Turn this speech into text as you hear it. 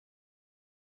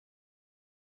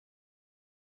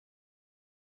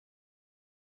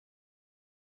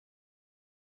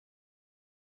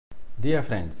Dear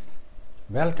friends,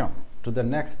 welcome to the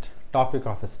next topic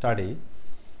of study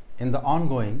in the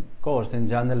ongoing course in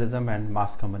journalism and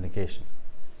mass communication.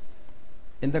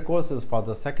 In the courses for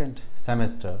the second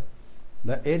semester,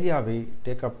 the area we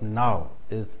take up now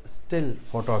is still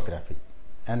photography,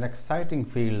 an exciting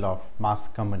field of mass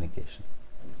communication.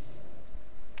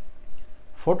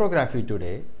 Photography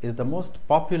today is the most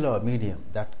popular medium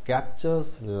that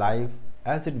captures life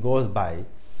as it goes by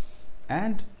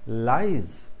and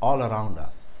lies all around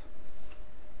us.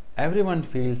 Everyone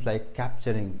feels like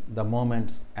capturing the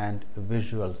moments and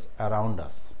visuals around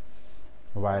us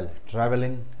while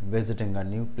traveling, visiting a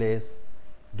new place,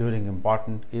 during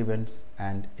important events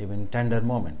and even tender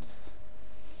moments.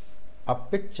 A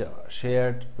picture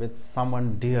shared with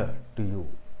someone dear to you,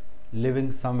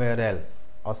 living somewhere else,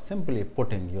 or simply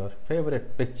putting your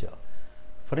favorite picture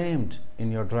framed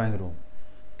in your drawing room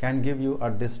can give you a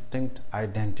distinct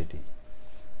identity.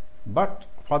 But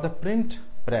for the print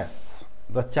press,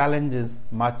 the challenge is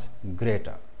much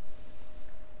greater.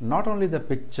 Not only the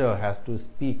picture has to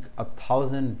speak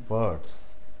 1,000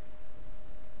 words,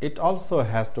 it also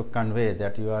has to convey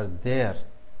that you are there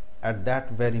at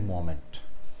that very moment,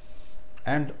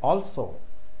 and also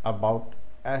about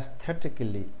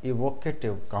aesthetically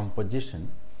evocative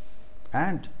composition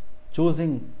and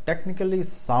choosing technically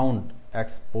sound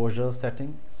exposure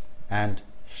setting and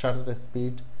shutter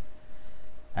speed,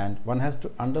 and one has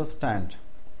to understand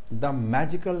the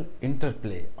magical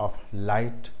interplay of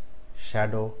light,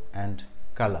 shadow and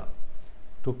color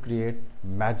to create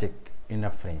magic in a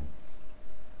frame.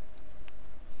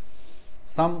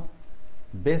 Some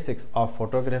basics of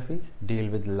photography deal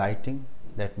with lighting,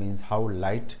 that means how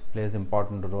light plays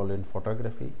important role in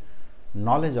photography,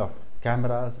 knowledge of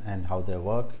cameras and how they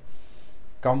work,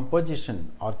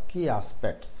 composition or key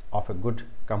aspects of a good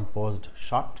composed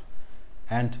shot,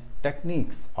 and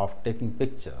techniques of taking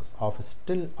pictures of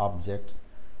still objects,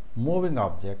 moving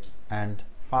objects and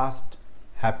fast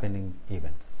happening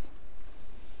events.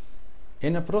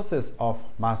 In a process of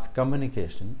mass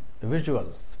communication,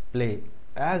 visuals play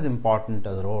as important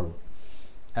a role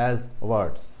as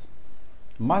words.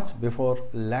 Much before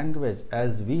language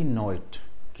as we know it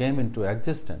came into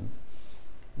existence,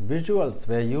 visuals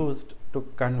were used to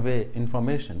convey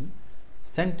information,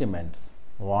 sentiments,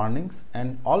 warnings,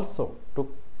 and also to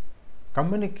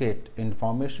communicate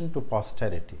information to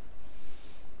posterity.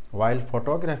 While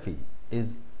photography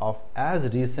is of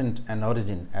as recent an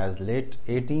origin as late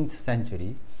 18th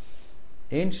century,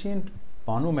 ancient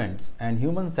monuments and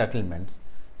human settlements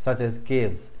such as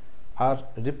caves are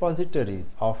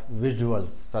repositories of visuals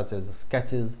such as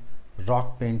sketches,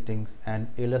 rock paintings and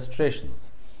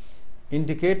illustrations,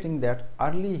 indicating that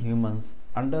early humans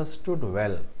understood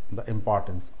well the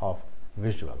importance of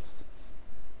visuals.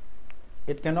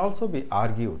 It can also be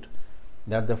argued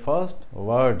that the first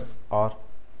words or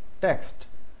text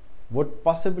would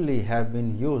possibly have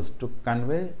been used to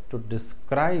convey, to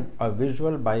describe a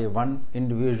visual by one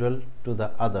individual to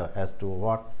the other as to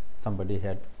what somebody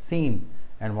had seen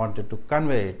and wanted to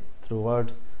convey it through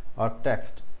words or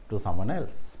text to someone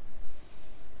else.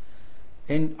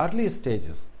 In early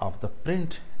stages of the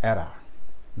print era,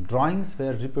 drawings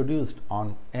were reproduced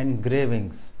on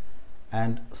engravings,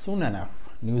 and soon enough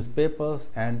newspapers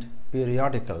and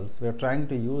periodicals were trying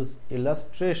to use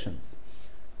illustrations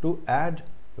to add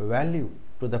value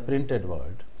to the printed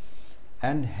word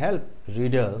and help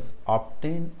readers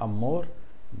obtain a more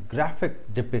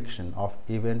graphic depiction of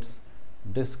events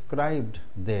described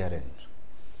therein.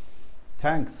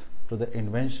 Thanks to the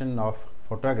invention of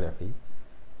photography,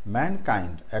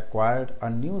 mankind acquired a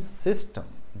new system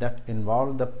that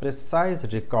involved the precise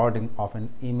recording of an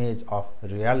image of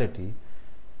reality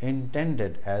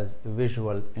intended as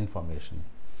visual information.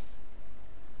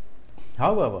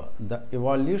 However, the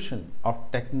evolution of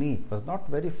technique was not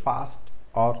very fast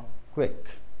or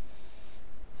quick.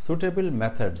 Suitable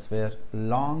methods were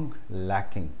long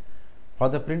lacking for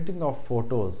the printing of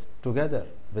photos together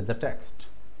with the text.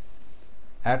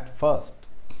 At first,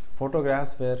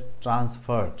 photographs were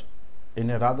transferred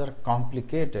in a rather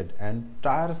complicated and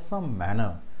tiresome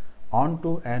manner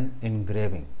onto an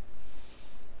engraving.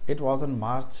 It was on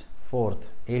March 4th,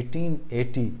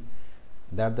 1880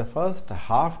 that the first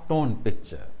half-tone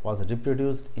picture was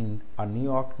reproduced in a New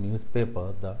York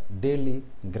newspaper, the Daily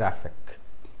Graphic.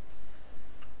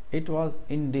 It was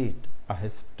indeed a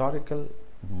historical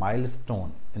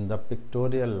milestone in the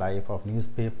pictorial life of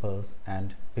newspapers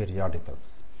and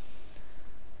periodicals.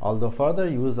 Although further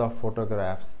use of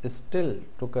photographs still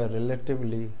took a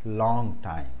relatively long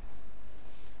time.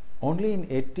 Only in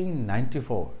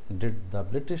 1894 did the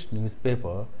British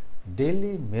newspaper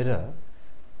Daily Mirror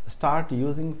start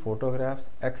using photographs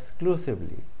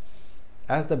exclusively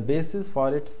as the basis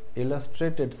for its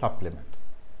illustrated supplements.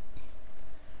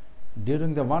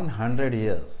 During the 100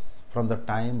 years from the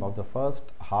time of the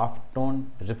first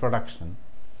half-tone reproduction,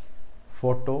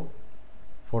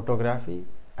 photography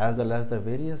as well as the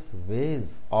various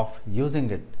ways of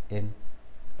using it in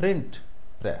print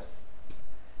press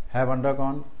have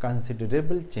undergone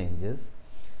considerable changes,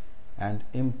 and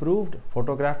improved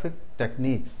photographic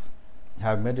techniques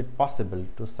have made it possible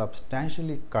to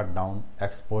substantially cut down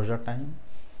exposure time.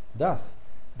 Thus,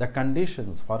 the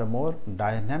conditions for a more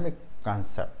dynamic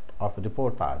concept of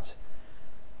reportage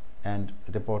and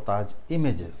reportage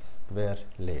images were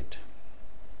laid.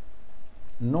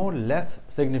 No less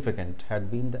significant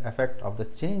had been the effect of the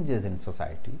changes in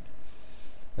society,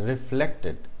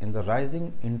 reflected in the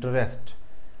rising interest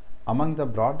among the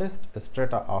broadest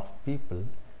strata of people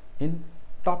in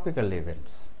topical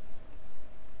events.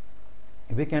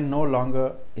 We can no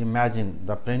longer imagine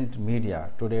the print media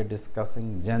today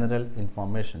discussing general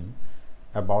information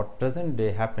about present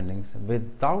day happenings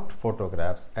without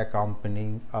photographs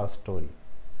accompanying a story.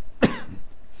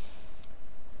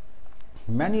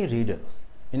 Many readers,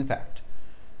 in fact,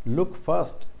 look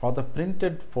first for the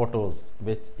printed photos,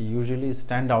 which usually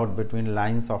stand out between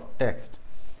lines of text,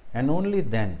 and only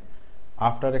then,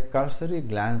 after a cursory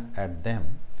glance at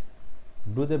them,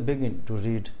 do they begin to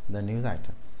read the news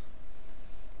items.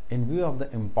 In view of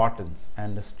the importance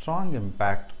and strong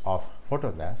impact of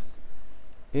photographs,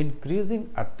 increasing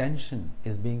attention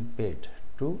is being paid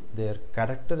to their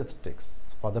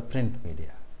characteristics for the print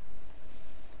media.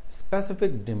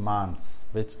 Specific demands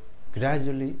which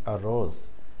gradually arose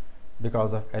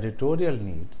because of editorial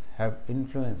needs have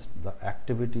influenced the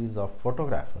activities of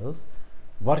photographers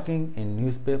working in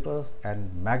newspapers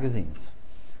and magazines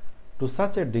to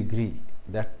such a degree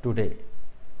that today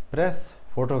press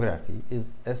photography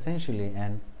is essentially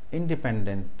an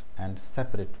independent and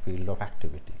separate field of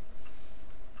activity.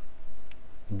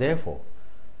 Therefore,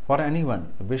 for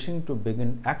anyone wishing to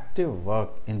begin active work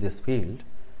in this field,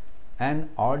 an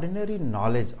ordinary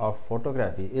knowledge of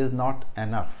photography is not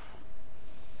enough.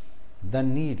 The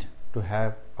need to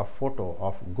have a photo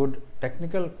of good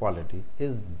technical quality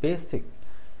is basic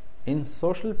in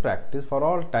social practice for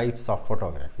all types of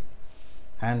photography,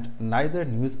 and neither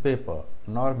newspaper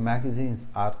nor magazines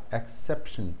are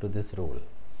exception to this rule.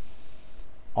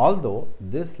 Although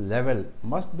this level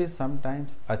must be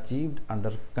sometimes achieved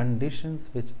under conditions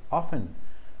which often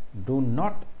do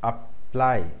not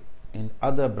apply in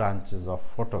other branches of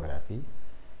photography,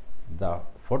 the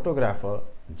photographer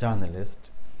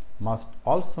journalist must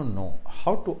also know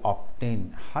how to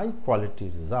obtain high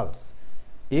quality results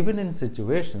even in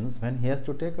situations when he has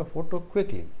to take a photo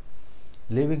quickly,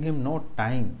 leaving him no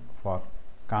time for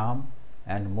calm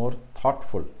and more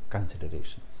thoughtful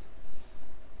considerations.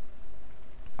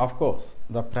 Of course,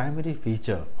 the primary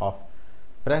feature of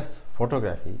press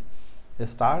photography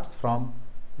starts from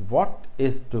what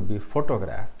is to be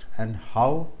photographed and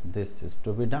how this is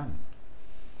to be done.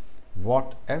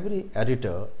 What every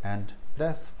editor and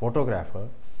press photographer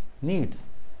needs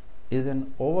is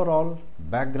an overall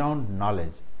background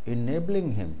knowledge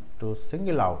enabling him to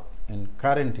single out in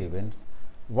current events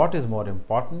what is more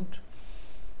important,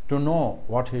 to know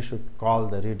what he should call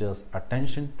the reader's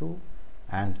attention to,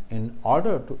 and in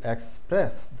order to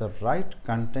express the right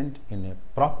content in a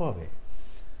proper way,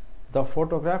 the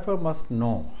photographer must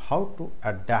know how to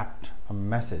adapt a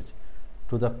message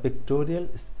to the pictorial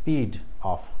speed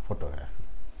of photography.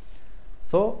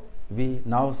 So, we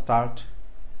now start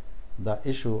the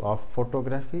issue of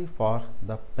photography for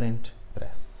the print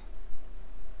press.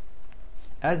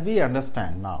 As we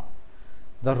understand now,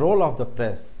 the role of the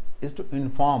press is to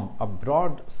inform a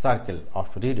broad circle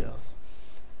of readers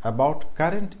about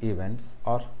current events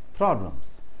or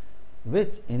problems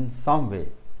which in some way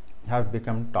have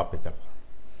become topical.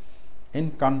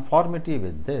 In conformity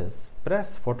with this,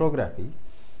 press photography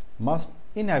must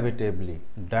inevitably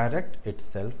direct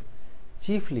itself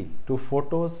chiefly to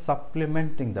photos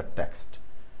supplementing the text,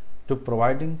 to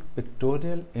providing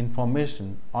pictorial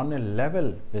information on a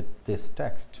level with this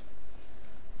text.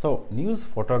 So, news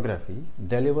photography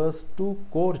delivers two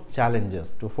core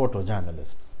challenges to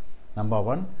photojournalists. Number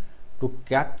one, to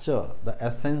capture the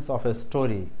essence of a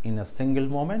story in a single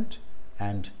moment,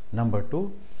 and number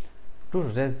two, to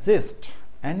resist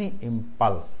any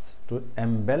impulse to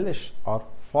embellish or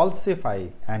falsify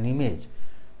an image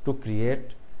to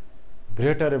create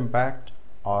greater impact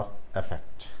or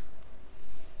effect.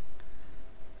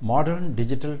 Modern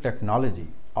digital technology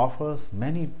offers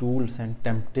many tools and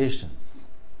temptations,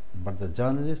 but the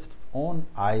journalist's own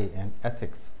eye and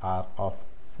ethics are of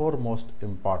foremost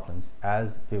importance,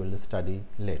 as we will study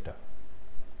later.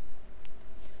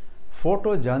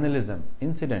 Photojournalism,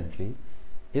 incidentally,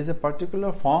 is a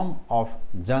particular form of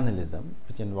journalism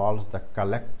which involves the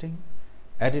collecting,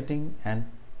 editing and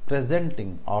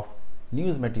presenting of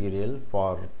news material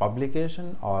for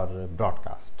publication or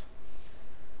broadcast.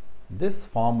 This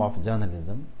form of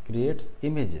journalism creates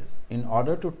images in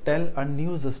order to tell a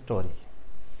news story.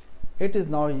 It is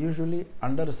now usually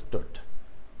understood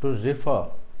to refer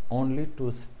only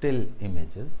to still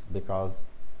images, because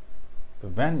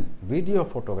when video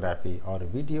photography or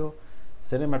video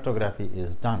cinematography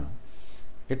is done,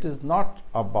 it is not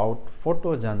about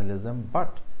photojournalism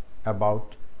but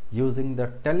about using the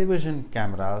television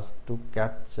cameras to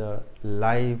capture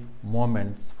live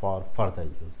moments for further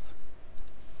use.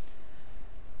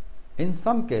 In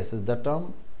some cases, the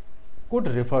term could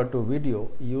refer to video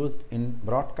used in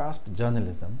broadcast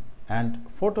journalism, and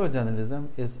photojournalism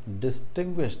is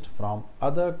distinguished from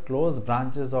other close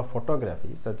branches of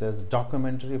photography such as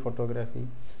documentary photography,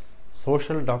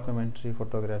 social documentary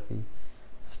photography,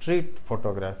 street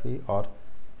photography or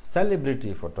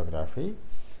celebrity photography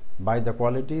by the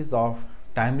qualities of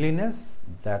timeliness,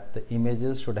 that the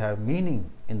images should have meaning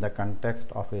in the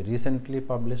context of a recently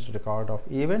published record of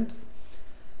events,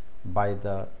 by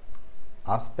the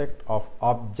aspect of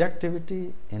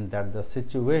objectivity, in that the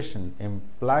situation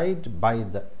implied by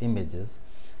the images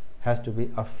has to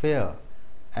be a fair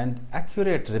and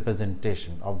accurate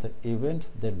representation of the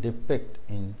events they depict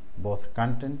in both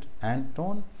content and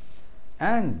tone,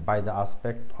 and by the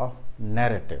aspect of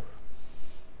narrative,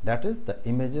 that is, the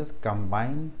images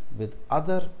combined with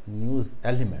other news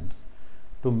elements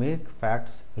to make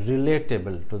facts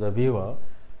relatable to the viewer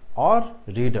or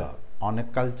reader on a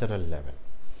cultural level.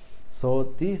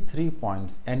 So these 3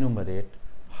 points enumerate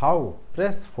how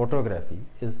press photography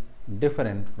is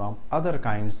different from other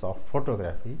kinds of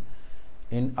photography.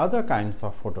 In other kinds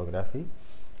of photography,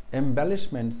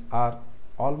 embellishments are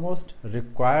almost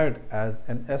required as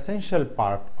an essential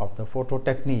part of the photo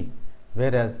technique,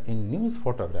 whereas in news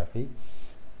photography,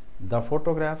 the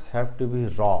photographs have to be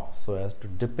raw so as to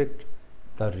depict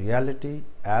the reality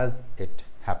as it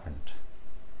happened.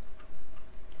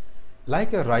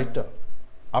 Like a writer,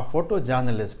 a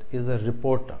photojournalist is a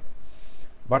reporter,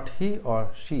 but he or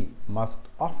she must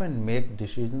often make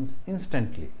decisions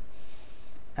instantly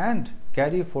and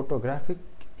carry photographic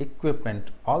equipment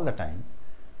all the time,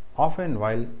 often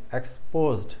while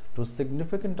exposed to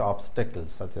significant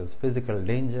obstacles such as physical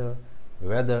danger,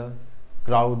 weather,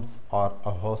 crowds, or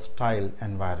a hostile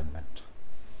environment.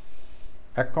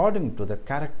 According to the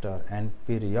character and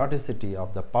periodicity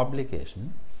of the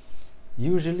publication,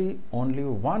 usually only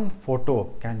one photo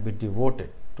can be devoted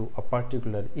to a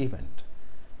particular event,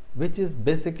 which is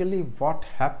basically what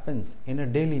happens in a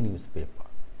daily newspaper.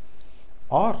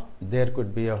 Or there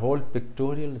could be a whole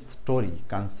pictorial story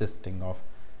consisting of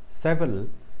several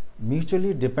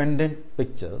mutually dependent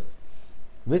pictures,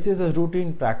 which is a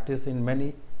routine practice in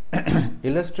many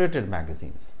illustrated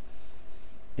magazines.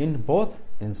 In both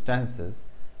instances,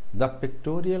 the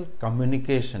pictorial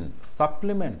communication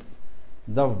supplements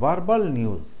the verbal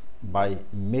news by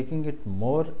making it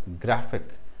more graphic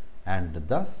and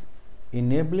thus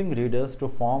enabling readers to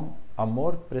form a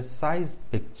more precise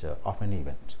picture of an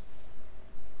event.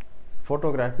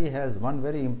 Photography has one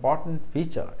very important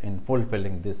feature in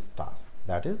fulfilling this task,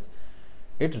 that is,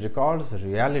 it records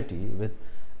reality with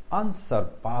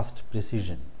unsurpassed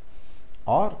precision,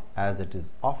 or as it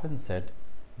is often said,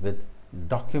 with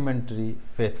documentary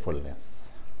faithfulness.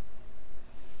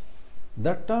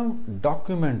 The term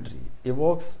documentary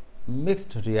evokes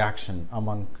mixed reaction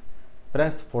among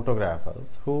press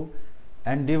photographers who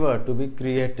endeavor to be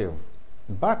creative,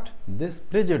 but this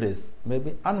prejudice may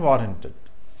be unwarranted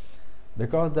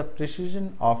because the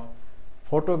precision of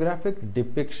photographic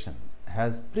depiction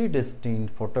has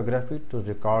predestined photography to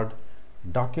record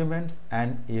documents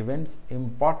and events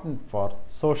important for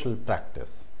social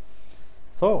practice.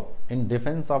 So, in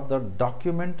defense of the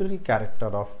documentary character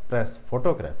of press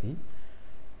photography,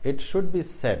 it should be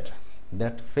said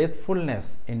that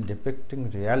faithfulness in depicting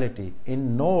reality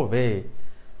in no way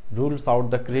rules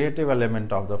out the creative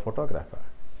element of the photographer.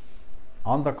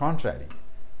 On the contrary,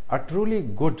 a truly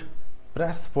good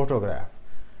press photograph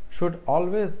should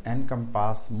always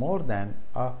encompass more than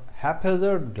a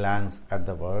haphazard glance at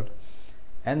the world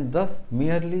and thus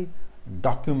merely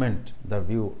document the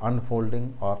view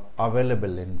unfolding or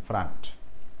available in front.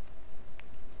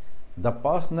 The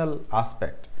personal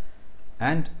aspect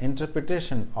and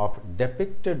interpretation of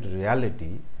depicted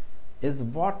reality is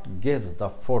what gives the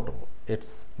photo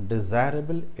its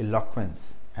desirable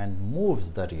eloquence and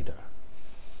moves the reader.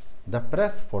 The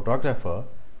press photographer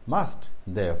must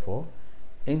therefore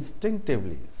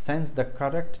instinctively sense the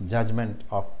correct judgment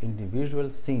of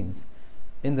individual scenes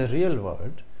in the real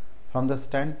world from the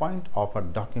standpoint of a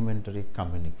documentary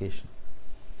communication.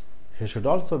 He should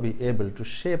also be able to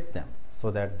shape them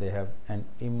so that they have an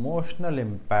emotional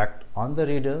impact on the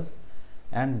readers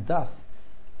and thus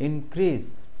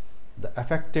increase the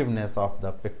effectiveness of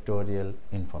the pictorial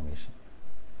information.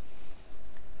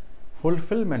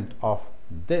 Fulfillment of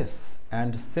this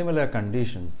and similar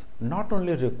conditions not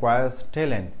only requires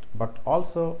talent but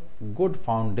also good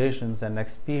foundations and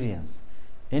experience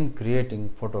in creating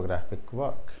photographic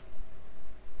work.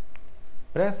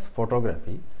 Press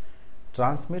photography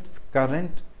transmits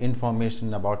current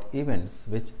information about events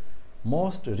which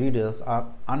most readers are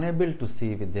unable to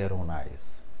see with their own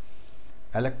eyes.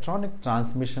 Electronic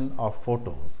transmission of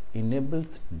photos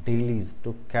enables dailies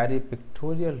to carry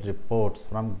pictorial reports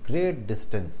from great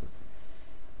distances,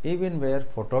 even where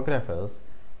photographers,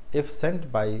 if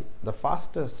sent by the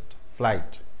fastest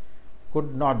flight,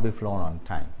 could not be flown on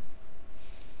time.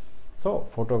 So,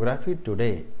 photography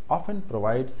today often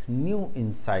provides new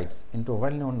insights into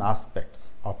well-known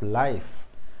aspects of life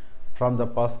from the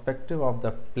perspective of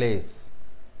the place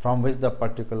from which the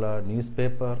particular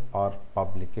newspaper or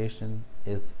publication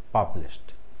is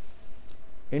published.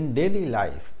 In daily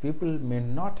life, people may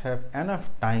not have enough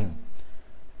time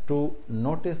to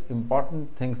notice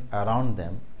important things around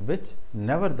them which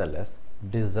nevertheless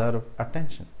deserve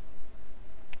attention.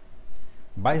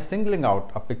 By singling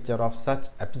out a picture of such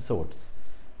episodes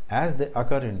as they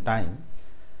occur in time,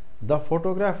 the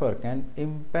photographer can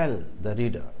impel the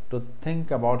reader to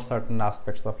think about certain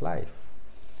aspects of life.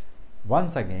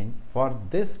 Once again, for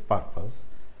this purpose,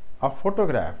 a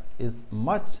photograph is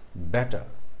much better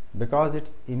because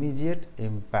its immediate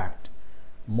impact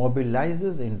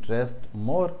mobilizes interest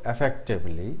more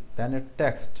effectively than a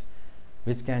text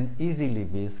which can easily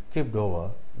be skipped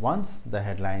over once the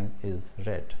headline is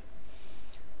read.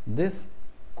 This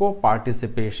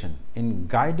co-participation in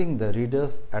guiding the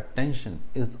reader's attention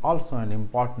is also an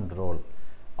important role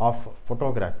of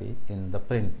photography in the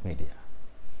print media.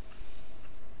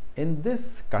 In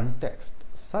this context,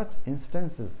 such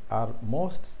instances are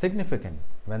most significant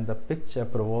when the picture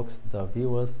provokes the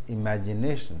viewer's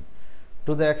imagination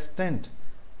to the extent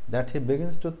that he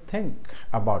begins to think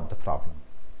about the problem.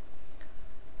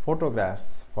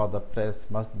 Photographs for the press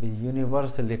must be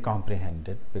universally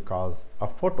comprehended because a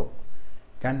photo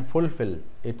can fulfill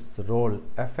its role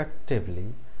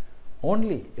effectively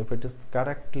only if it is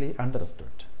correctly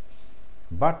understood.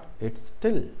 But it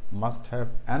still must have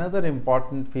another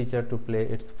important feature to play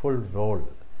its full role,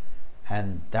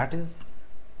 and that is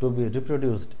to be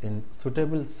reproduced in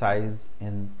suitable size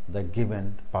in the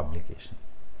given publication.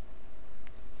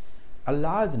 A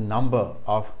large number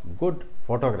of good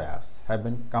photographs have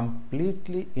been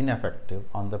completely ineffective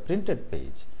on the printed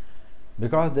page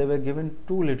because they were given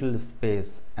too little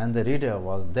space and the reader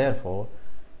was therefore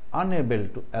unable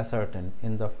to ascertain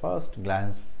in the first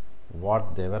glance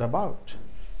what they were about.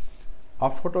 A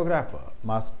photographer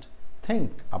must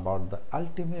think about the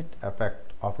ultimate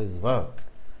effect of his work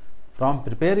from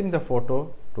preparing the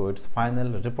photo to its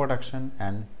final reproduction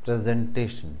and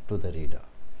presentation to the reader.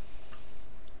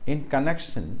 In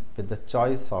connection with the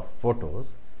choice of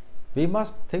photos, we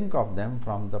must think of them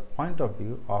from the point of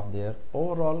view of their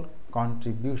overall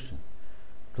contribution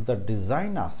to the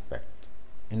design aspect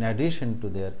in addition to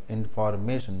their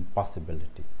information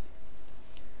possibilities.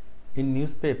 In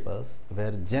newspapers,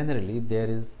 where generally there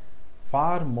is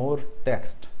far more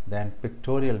text than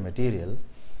pictorial material,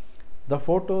 the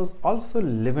photos also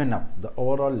liven up the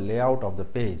overall layout of the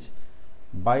page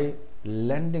by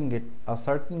lending it a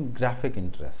certain graphic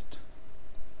interest.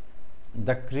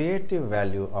 The creative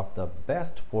value of the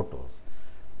best photos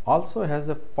also has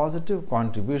a positive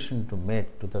contribution to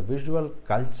make to the visual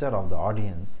culture of the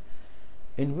audience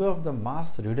in view of the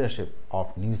mass readership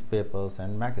of newspapers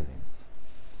and magazines.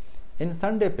 In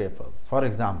Sunday papers, for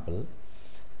example,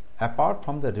 apart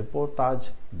from the reportage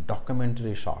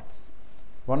documentary shots,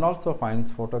 one also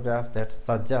finds photographs that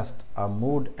suggest a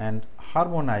mood and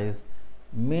harmonize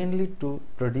mainly to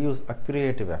produce a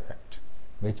creative effect,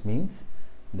 which means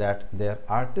that their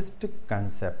artistic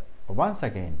concept once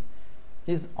again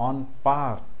is on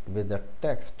par with the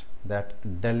text that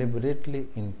deliberately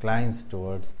inclines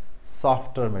towards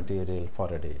softer material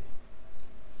for a day.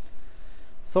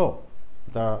 So,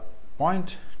 the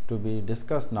point to be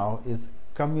discussed now is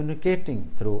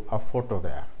communicating through a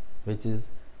photograph, which is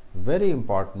very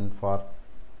important for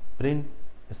print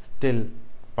still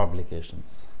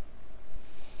publications.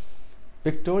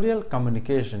 Pictorial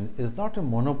communication is not a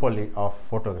monopoly of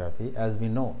photography, as we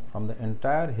know from the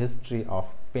entire history of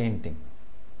painting.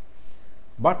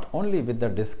 But only with the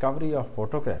discovery of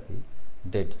photography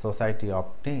did society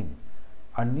obtain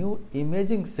a new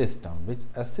imaging system which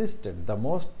assisted the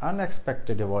most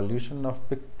unexpected evolution of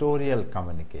pictorial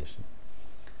communication.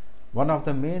 One of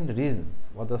the main reasons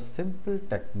was the simple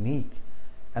technique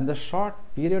and the short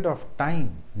period of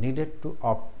time needed to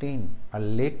obtain a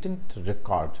latent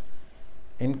record,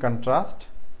 in contrast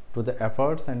to the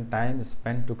efforts and time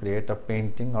spent to create a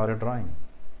painting or a drawing.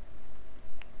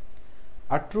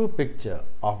 A true picture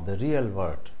of the real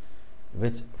world,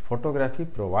 which photography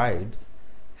provides,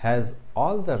 has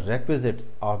all the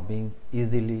requisites of being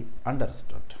easily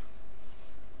understood.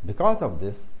 Because of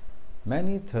this,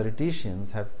 many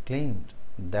theoreticians have claimed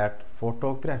that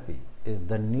photography is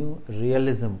the new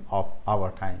realism of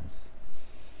our times.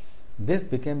 This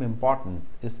became important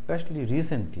especially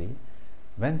recently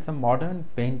when some modern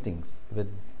paintings, with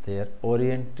their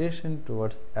orientation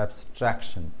towards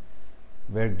abstraction,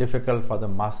 were difficult for the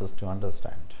masses to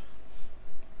understand.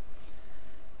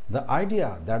 The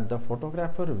idea that the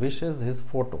photographer wishes his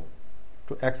photo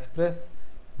to express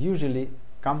usually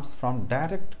comes from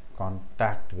direct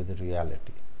contact with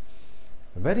reality.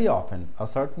 Very often, a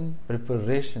certain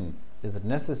preparation is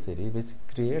necessary which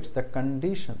creates the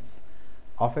conditions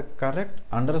of a correct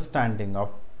understanding of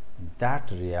that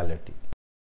reality.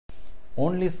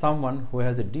 Only someone who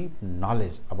has a deep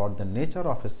knowledge about the nature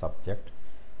of a subject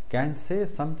can say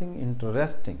something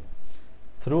interesting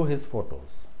through his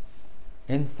photos.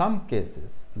 In some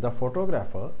cases, the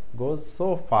photographer goes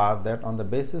so far that on the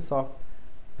basis of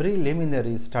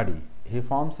preliminary study, he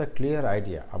forms a clear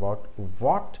idea about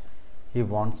what he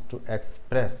wants to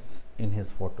express in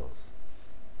his photos.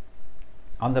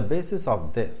 On the basis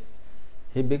of this,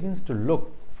 he begins to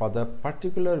look for the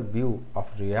particular view of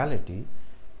reality,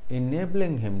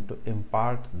 enabling him to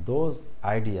impart those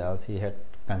ideas he had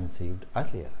conceived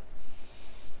earlier.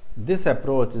 This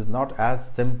approach is not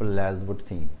as simple as would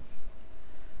seem.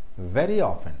 Very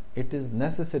often, it is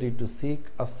necessary to seek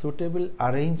a suitable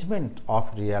arrangement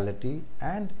of reality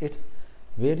and its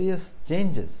various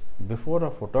changes before a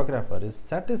photographer is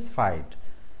satisfied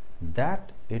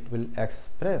that it will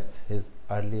express his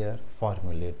earlier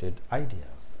formulated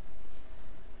ideas.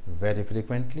 Very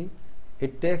frequently,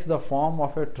 it takes the form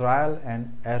of a trial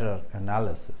and error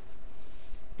analysis.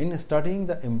 In studying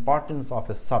the importance of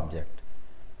a subject,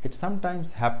 it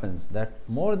sometimes happens that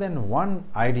more than one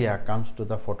idea comes to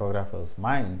the photographer's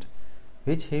mind,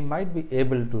 which he might be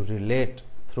able to relate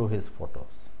through his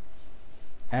photos.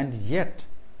 And yet,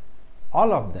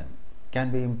 all of them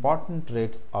can be important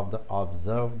traits of the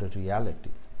observed reality.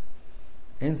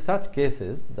 In such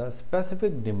cases, the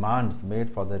specific demands made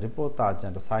for the reportage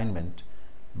and assignment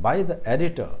by the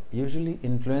editor usually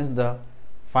influence the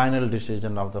final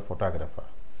decision of the photographer.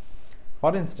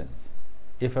 For instance,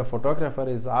 if a photographer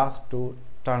is asked to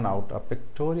turn out a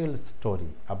pictorial story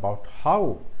about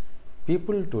how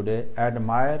people today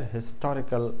admire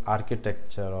historical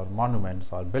architecture or monuments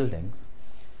or buildings,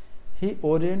 he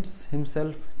orients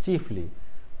himself chiefly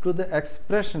to the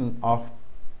expression of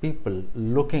people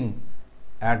looking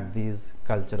at these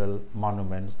cultural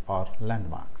monuments or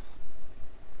landmarks.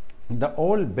 The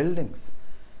old buildings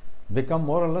become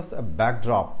more or less a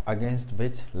backdrop against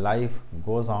which life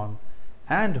goes on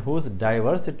and whose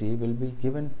diversity will be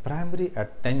given primary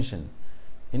attention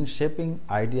in shaping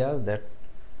ideas that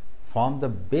form the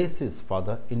basis for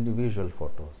the individual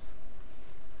photos.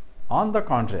 On the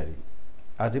contrary,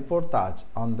 a reportage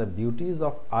on the beauties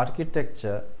of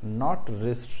architecture not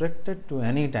restricted to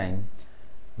any time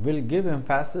will give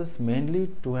emphasis mainly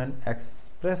to an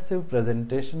expressive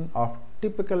presentation of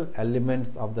typical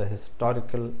elements of the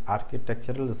historical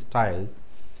architectural styles,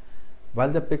 while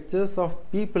the pictures of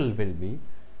people will be,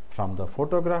 from the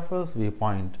photographer's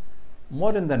viewpoint,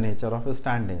 more in the nature of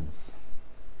stand-ins.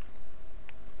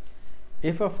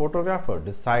 If a photographer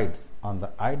decides on the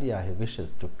idea he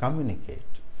wishes to communicate,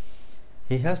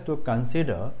 he has to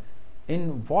consider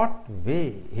in what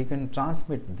way he can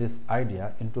transmit this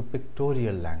idea into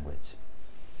pictorial language.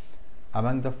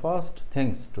 Among the first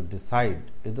things to decide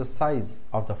is the size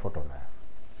of the photograph.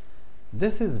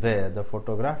 This is where the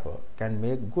photographer can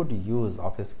make good use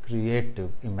of his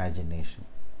creative imagination.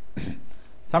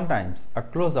 Sometimes a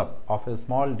close-up of a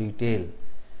small detail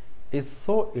is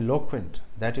so eloquent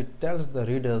that it tells the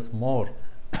readers more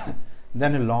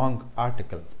than a long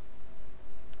article.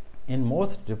 In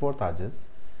most reportages,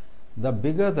 the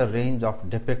bigger the range of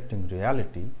depicting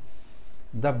reality,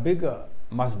 the bigger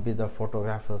must be the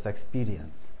photographer's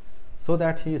experience, so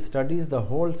that he studies the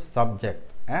whole subject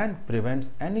and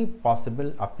prevents any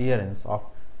possible appearance of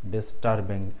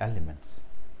disturbing elements.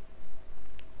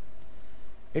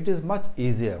 It is much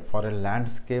easier for a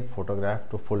landscape photograph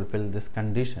to fulfill this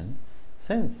condition,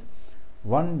 since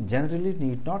one generally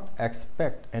need not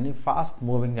expect any fast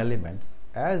moving elements,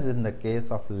 as in the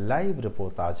case of live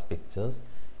reportage pictures,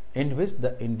 in which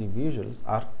the individuals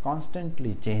are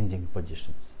constantly changing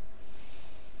positions.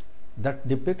 The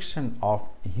depiction of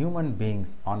human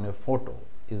beings on a photo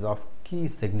is of key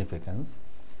significance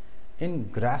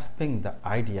in grasping the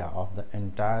idea of the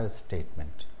entire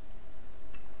statement.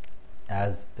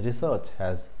 As research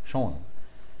has shown,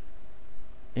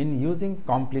 in using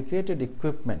complicated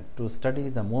equipment to study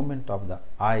the movement of the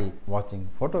eye watching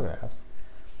photographs,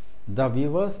 the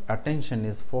viewer's attention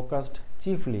is focused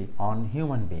chiefly on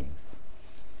human beings.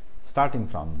 Starting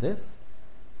from this,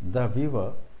 the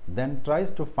viewer then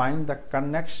tries to find the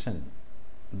connection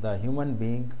the human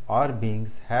being or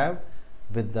beings have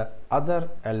with the other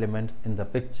elements in the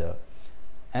picture,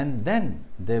 and then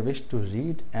they wish to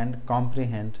read and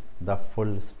comprehend the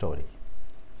full story.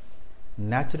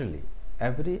 Naturally,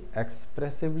 every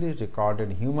expressively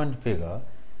recorded human figure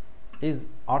is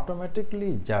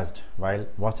automatically judged while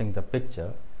watching the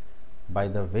picture by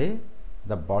the way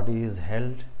the body is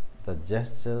held, the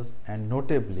gestures, and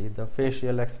notably the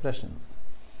facial expressions.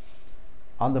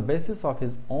 On the basis of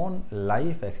his own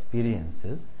life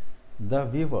experiences, the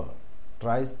viewer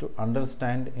tries to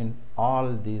understand in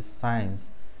all these signs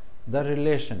the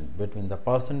relation between the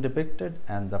person depicted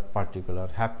and the particular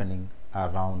happening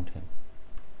around him.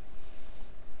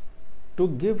 To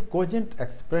give cogent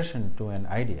expression to an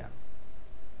idea,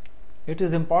 it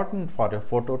is important for a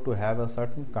photo to have a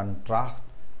certain contrast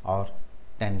or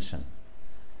tension.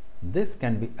 This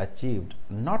can be achieved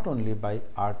not only by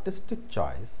artistic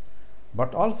choice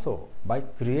but also by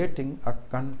creating a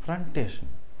confrontation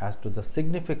as to the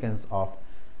significance of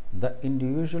the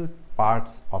individual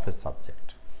parts of a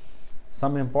subject.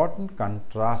 Some important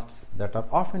contrasts that are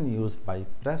often used by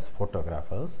press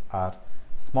photographers are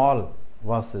small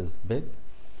versus big,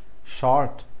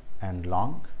 short and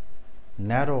long,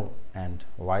 narrow and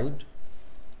wide,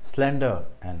 slender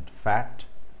and fat,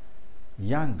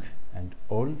 young and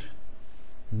old,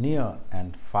 near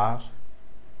and far,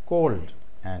 cold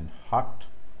and hot,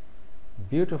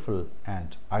 beautiful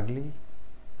and ugly,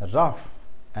 rough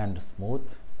and smooth,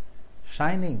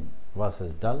 shining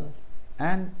versus dull,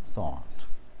 and so on.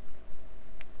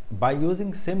 By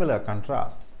using similar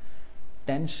contrasts,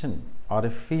 tension or a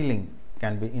feeling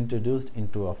can be introduced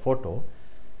into a photo,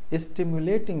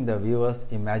 stimulating the viewer's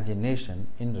imagination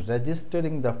in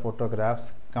registering the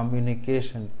photograph's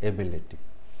communication ability.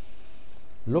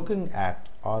 Looking at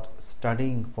or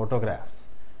studying photographs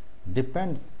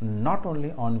depends not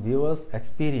only on viewers'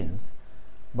 experience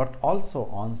but also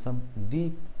on some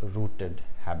deep-rooted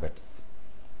habits.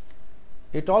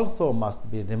 It also must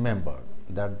be remembered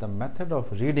that the method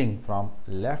of reading from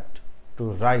left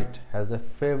to right has a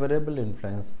favorable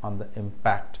influence on the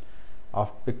impact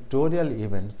of pictorial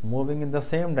events moving in the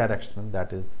same direction,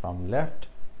 that is, from left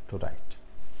to right.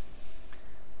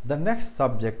 The next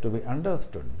subject to be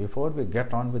understood before we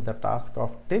get on with the task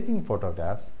of taking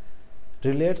photographs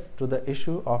relates to the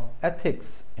issue of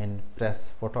ethics in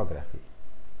press photography.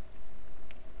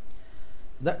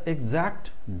 The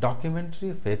exact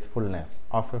documentary faithfulness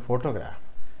of a photograph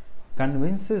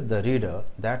convinces the reader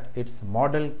that its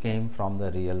model came from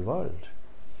the real world.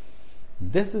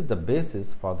 This is the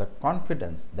basis for the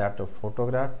confidence that a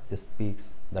photograph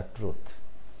speaks the truth,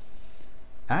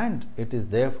 and it is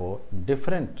therefore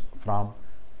different from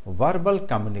verbal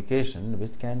communication,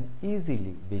 which can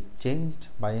easily be changed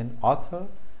by an author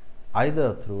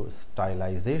either through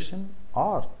stylization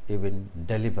or even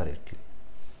deliberately.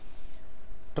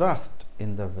 Trust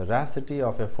in the veracity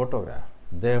of a photograph,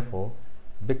 therefore,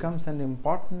 becomes an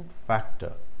important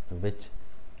factor which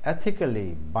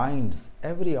ethically binds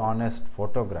every honest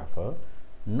photographer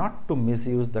not to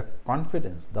misuse the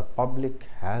confidence the public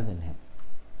has in him.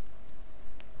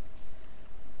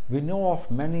 We know of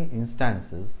many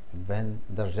instances when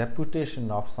the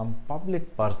reputation of some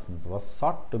public persons was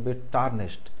sought to be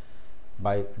tarnished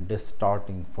by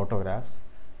distorting photographs,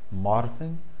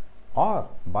 morphing, or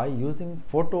by using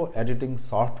photo editing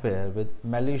software with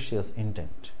malicious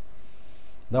intent.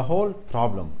 The whole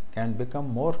problem can become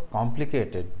more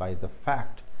complicated by the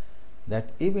fact that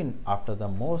even after the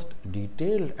most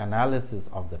detailed analysis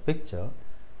of the picture,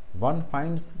 one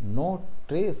finds no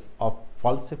trace of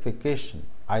falsification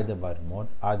either by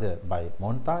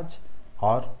montage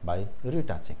or by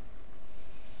retouching.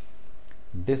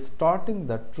 Distorting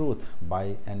the truth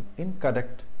by an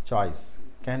incorrect choice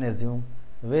can assume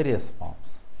various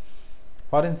forms.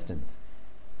 For instance,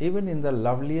 even in the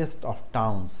loveliest of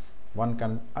towns, one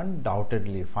can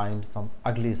undoubtedly find some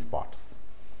ugly spots.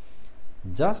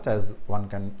 just as one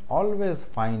can always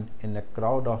find in a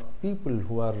crowd of people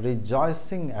who are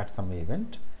rejoicing at some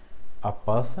event a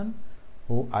person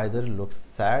who either looks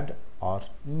sad or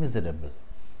miserable.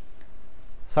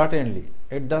 Certainly,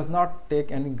 it does not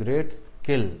take any great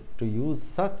skill to use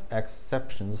such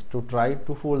exceptions to try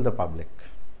to fool the public.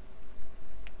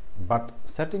 But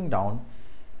setting down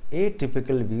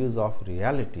atypical views of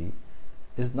reality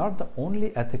is not the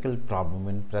only ethical problem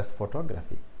in press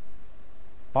photography.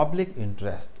 Public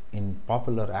interest in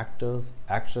popular actors,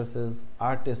 actresses,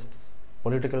 artists,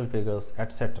 political figures,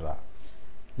 etc.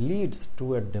 leads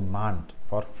to a demand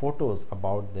for photos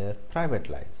about their private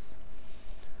lives.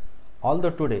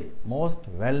 Although today most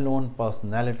well-known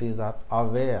personalities are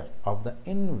aware of the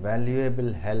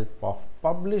invaluable help of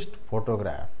published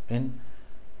photograph in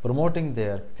promoting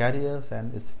their careers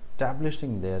and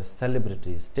establishing their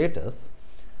celebrity status,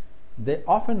 they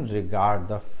often regard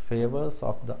the favors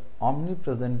of the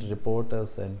omnipresent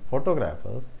reporters and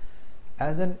photographers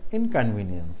as an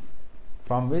inconvenience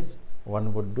from which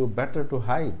one would do better to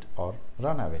hide or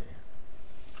run away.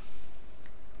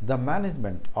 The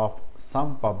management of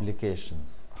some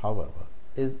publications, however,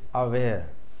 is aware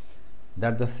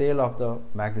that the sale of the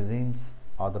magazines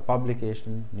or the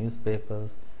publication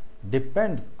newspapers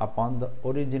depends upon the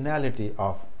originality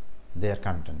of their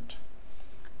content.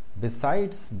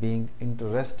 Besides being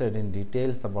interested in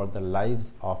details about the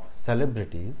lives of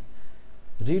celebrities,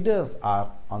 readers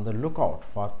are on the lookout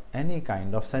for any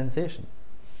kind of sensation.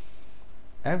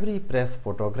 Every press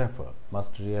photographer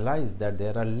must realize that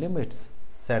there are limits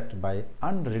set by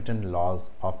unwritten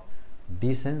laws of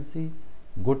decency,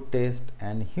 good taste,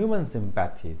 and human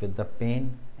sympathy with the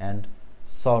pain and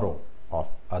sorrow of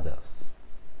others.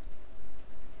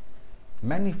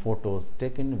 Many photos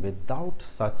taken without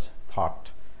such thought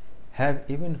have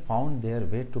even found their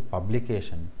way to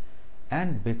publication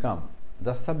and become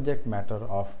the subject matter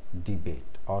of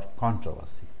debate or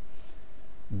controversy.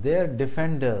 Their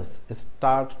defenders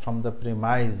start from the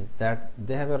premise that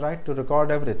they have a right to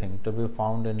record everything to be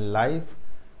found in live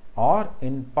or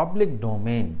in public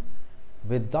domain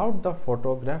without the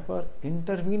photographer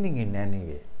intervening in any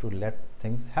way to let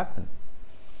things happen.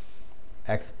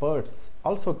 Experts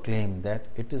also claim that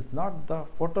it is not the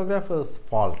photographer's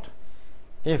fault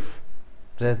if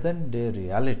present-day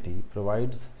reality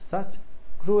provides such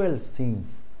cruel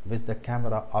scenes which the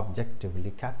camera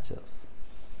objectively captures.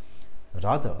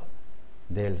 Rather,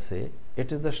 they'll say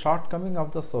it is the shortcoming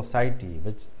of the society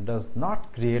which does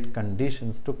not create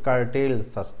conditions to curtail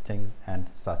such things and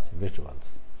such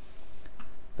visuals.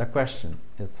 The question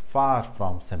is far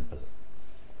from simple.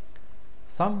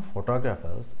 Some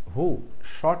photographers who,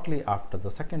 shortly after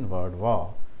the Second World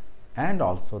War and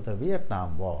also the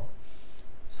Vietnam War,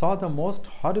 saw the most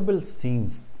horrible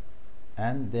scenes,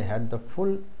 and they had the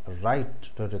full right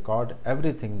to record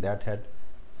everything that had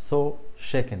so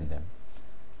shaken them,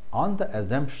 on the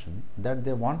assumption that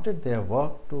they wanted their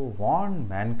work to warn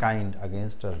mankind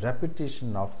against a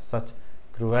repetition of such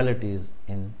cruelties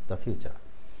in the future.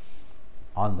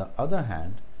 On the other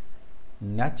hand,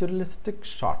 naturalistic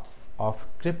shots of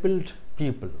crippled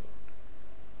people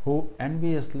who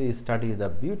enviously study the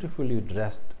beautifully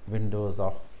dressed windows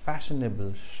of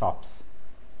fashionable shops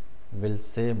will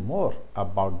say more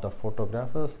about the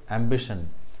photographer's ambition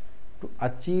to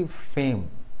achieve fame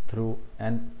through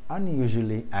an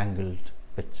unusually angled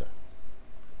picture.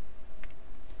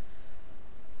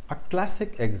 A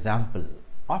classic example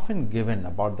often given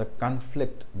about the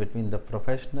conflict between the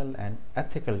professional and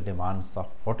ethical demands of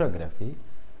photography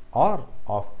or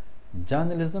of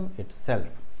journalism itself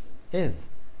is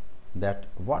that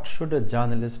what should a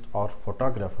journalist or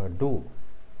photographer do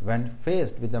when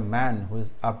faced with a man who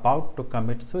is about to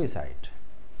commit suicide?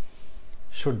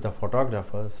 Should the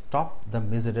photographer stop the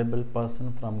miserable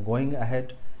person from going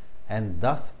ahead and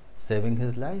thus saving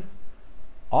his life,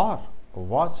 or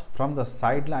watch from the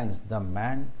sidelines the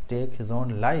man take his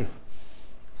own life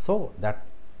so that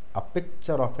a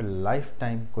picture of a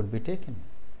lifetime could be taken?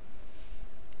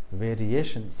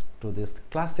 Variations to this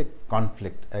classic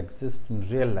conflict exist in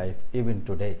real life even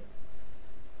today.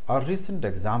 A recent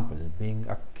example being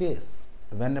a case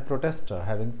when a protester,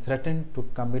 having threatened to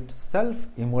commit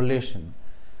self-immolation,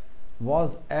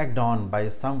 was egged on by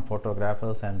some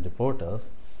photographers and reporters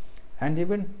and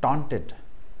even taunted,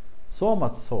 so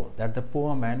much so that the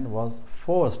poor man was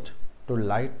forced to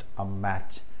light a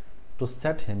match to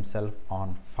set himself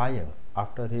on fire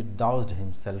after he doused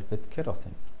himself with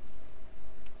kerosene.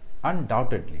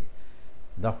 Undoubtedly,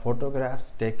 the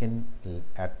photographs taken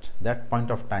at that point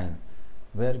of time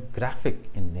were graphic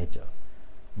in nature,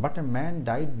 but a man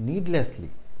died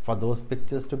needlessly for those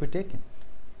pictures to be taken.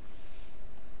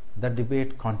 The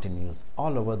debate continues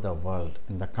all over the world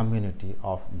in the community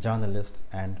of journalists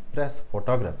and press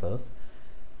photographers,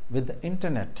 with the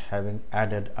internet having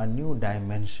added a new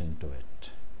dimension to it.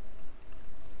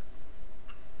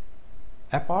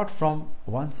 Apart from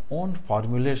one's own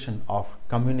formulation of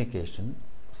communication,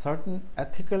 certain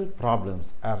ethical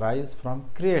problems arise from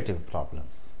creative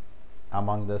problems.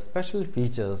 Among the special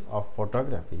features of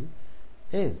photography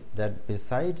is that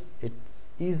besides its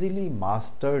easily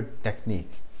mastered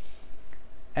technique,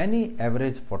 any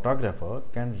average photographer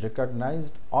can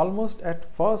recognize almost at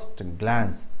first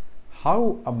glance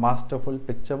how a masterful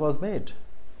picture was made.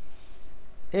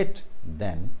 It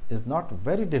then is not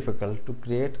very difficult to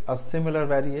create a similar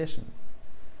variation.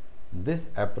 This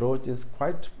approach is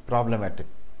quite problematic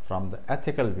from the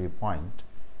ethical viewpoint,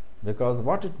 because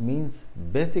what it means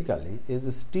basically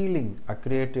is stealing a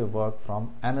creative work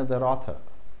from another author.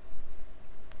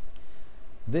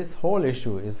 This whole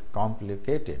issue is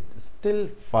complicated still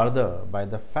further by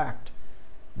the fact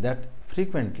that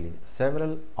frequently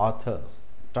several authors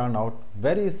turn out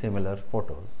very similar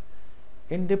photos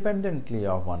independently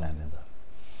of one another,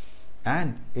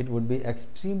 and it would be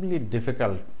extremely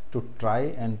difficult to try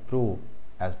and prove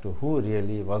as to who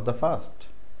really was the first.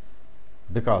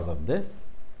 Because of this,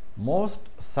 most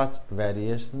such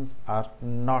variations are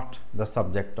not the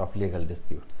subject of legal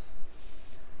disputes.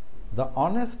 The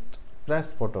honest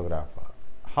press photographer,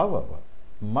 however,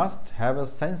 must have a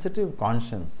sensitive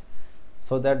conscience,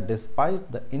 so that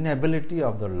despite the inability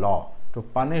of the law to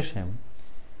punish him,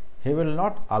 he will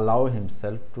not allow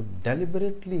himself to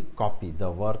deliberately copy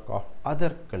the work of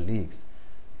other colleagues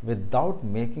without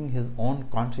making his own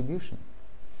contribution.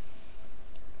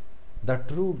 The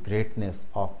true greatness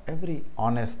of every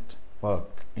honest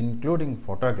work, including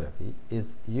photography,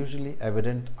 is usually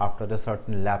evident after a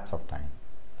certain lapse of time.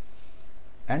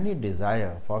 Any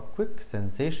desire for quick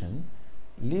sensation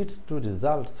leads to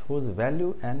results whose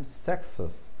value and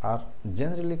success are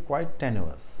generally quite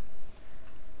tenuous.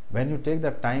 When you take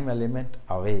the time element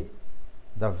away,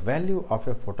 the value of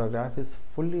a photograph is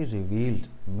fully revealed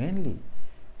mainly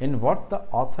in what the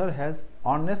author has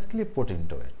honestly put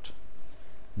into it.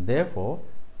 Therefore,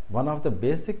 one of the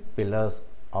basic pillars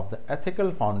of the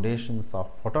ethical foundations of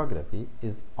photography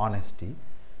is honesty,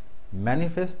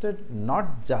 manifested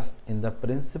not just in the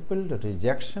principled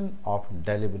rejection of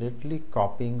deliberately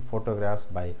copying photographs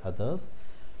by others,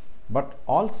 but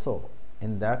also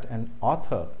in that an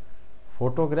author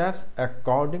photographs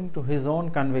according to his own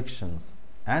convictions,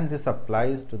 and this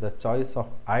applies to the choice of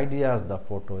ideas the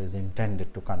photo is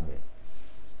intended to convey.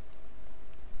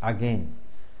 Again,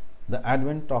 the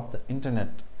advent of the internet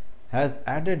has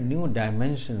added new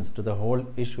dimensions to the whole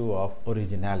issue of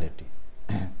originality,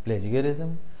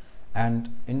 plagiarism, and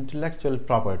intellectual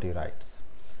property rights.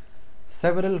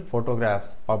 Several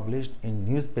photographs published in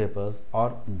newspapers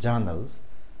or journals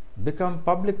become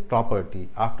public property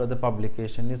after the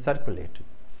publication is circulated.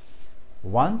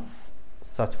 Once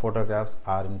such photographs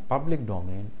are in public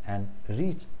domain and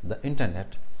reach the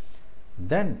internet,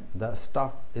 then the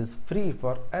stuff is free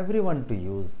for everyone to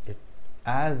use it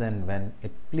as and when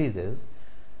it pleases,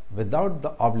 without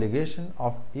the obligation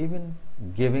of even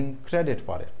giving credit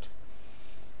for it.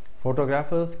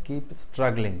 Photographers keep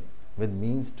struggling with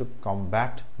means to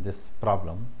combat this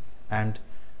problem, and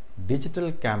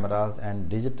digital cameras and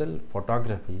digital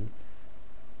photography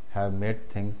have made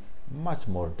things much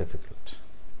more difficult.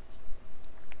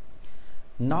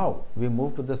 Now we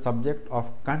move to the subject of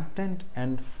content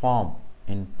and form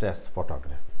in press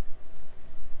photography.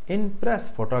 In press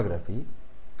photography,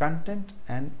 content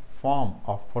and form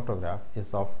of photograph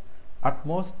is of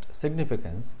utmost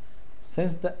significance,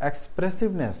 since the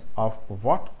expressiveness of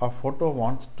what a photo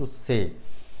wants to say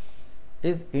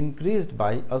is increased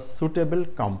by a suitable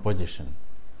composition.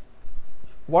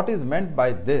 What is meant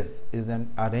by this is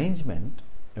an arrangement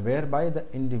whereby the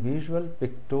individual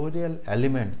pictorial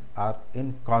elements are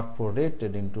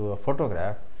incorporated into a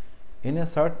photograph in a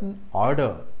certain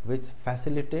order which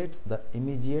facilitates the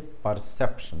immediate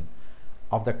perception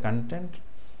of the content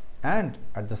and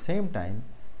at the same time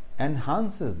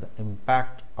enhances the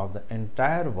impact of the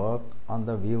entire work on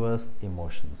the viewer's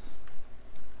emotions.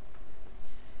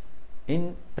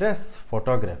 In press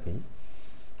photography,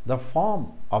 the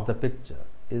form of the picture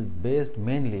is based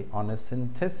mainly on a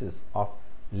synthesis of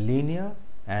linear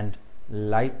and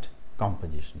light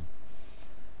composition.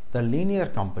 The linear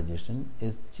composition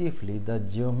is chiefly the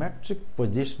geometric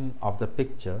position of the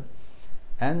picture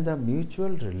and the mutual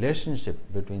relationship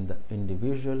between the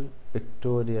individual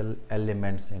pictorial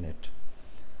elements in it.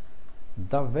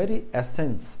 The very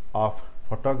essence of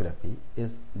photography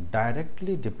is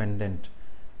directly dependent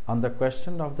on the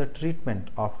question of the treatment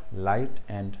of light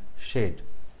and shade,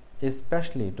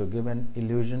 especially to give an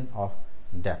illusion of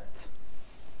depth.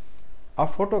 A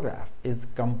photograph is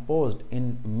composed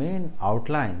in main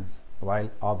outlines while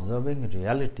observing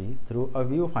reality through a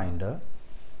viewfinder,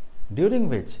 during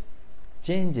which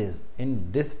changes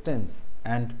in distance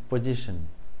and position,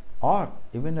 or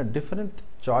even a different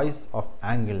choice of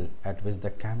angle at which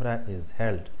the camera is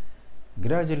held,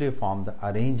 gradually form the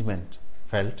arrangement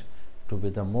felt to be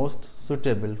the most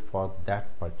suitable for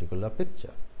that particular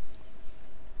picture.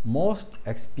 Most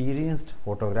experienced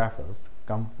photographers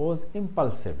compose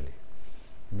impulsively,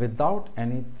 without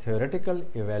any theoretical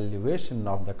evaluation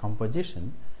of the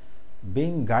composition,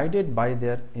 being guided by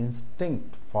their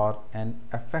instinct for an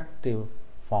effective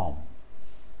form.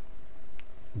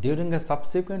 During a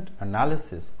subsequent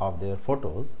analysis of their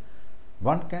photos,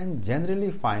 one can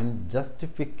generally find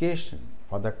justification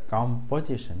for the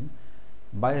composition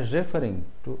by referring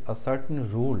to a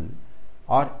certain rule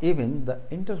or even the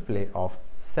interplay of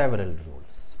several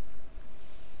rules.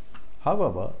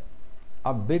 However,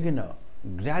 a beginner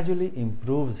gradually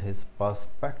improves his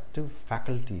perspective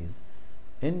faculties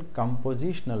in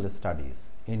compositional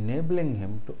studies, enabling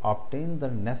him to obtain the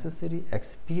necessary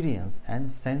experience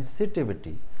and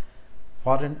sensitivity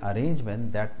for an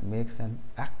arrangement that makes an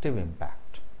active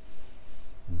impact.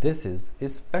 This is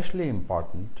especially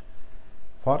important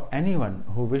for anyone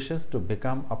who wishes to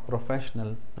become a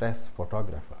professional press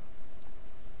photographer.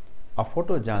 A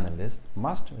photojournalist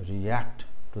must react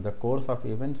to the course of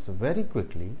events very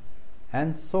quickly,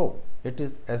 and so it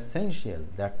is essential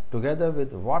that together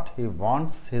with what he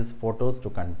wants his photos to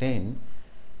contain,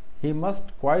 he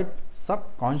must quite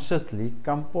subconsciously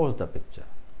compose the picture.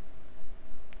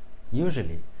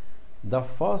 Usually, the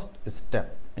first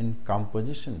step in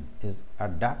composition is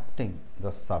adapting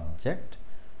the subject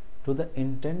to the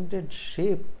intended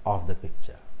shape of the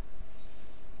picture.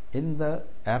 In the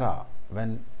era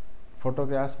when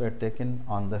photographs were taken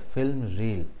on the film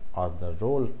reel or the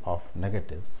roll of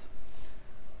negatives,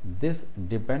 this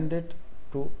depended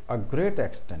to a great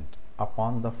extent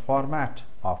upon the format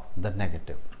of the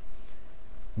negative.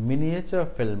 Miniature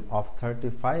film of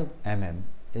 35 mm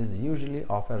is usually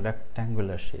of a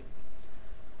rectangular shape.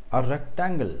 A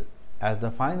rectangle as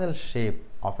the final shape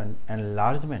of an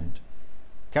enlargement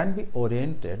can be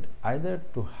oriented either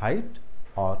to height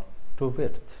or to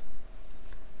width.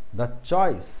 The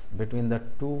choice between the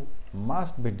two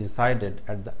must be decided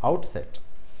at the outset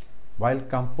while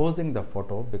composing the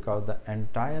photo, because the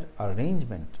entire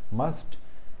arrangement must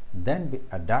then be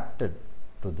adapted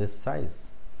to this size.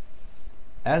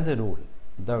 As a rule,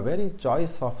 the very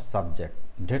choice of subject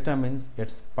determines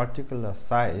its particular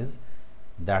size,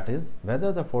 that is,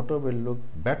 whether the photo will look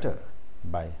better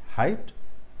by height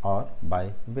or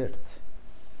by width.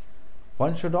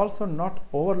 One should also not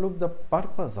overlook the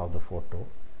purpose of the photo.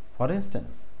 For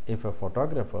instance, if a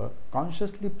photographer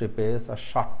consciously prepares a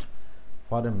shot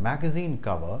for a magazine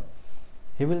cover,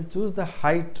 he will choose the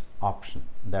height option,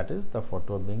 that is, the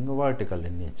photo being vertical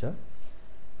in nature,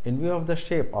 in view of the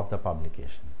shape of the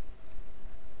publication.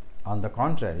 On the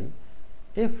contrary,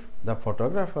 if the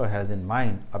photographer has in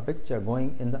mind a picture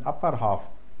going in the upper half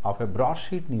of a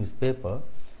broadsheet newspaper,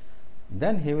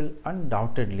 then he will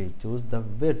undoubtedly choose the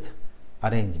width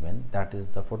arrangement, that is,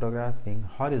 the photograph being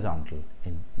horizontal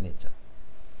in nature.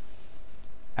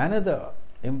 Another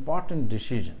important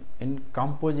decision in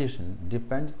composition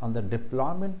depends on the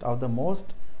deployment of the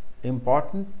most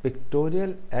important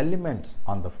pictorial elements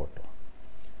on the photo.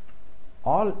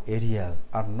 All areas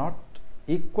are not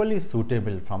equally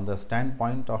suitable from the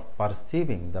standpoint of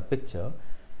perceiving the picture,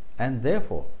 and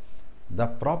therefore the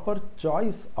proper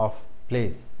choice of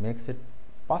place makes it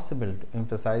possible to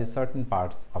emphasize certain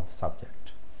parts of the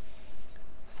subject.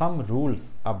 Some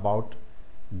rules about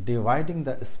dividing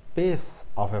the space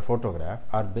of a photograph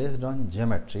are based on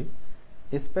geometry,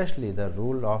 especially the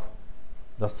rule of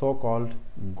the so-called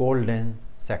golden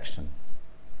section.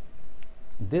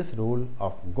 This rule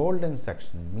of golden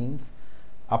section means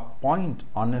a point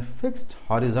on a fixed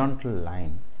horizontal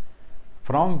line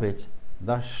from which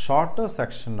the shorter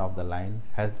section of the line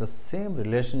has the same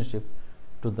relationship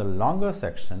to the longer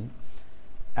section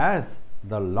as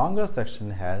the longer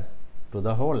section has to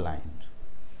the whole line.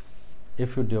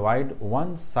 If you divide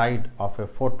one side of a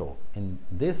photo in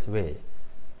this way,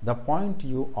 the point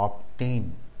you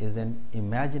obtain is an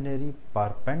imaginary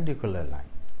perpendicular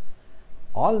line.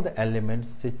 All the elements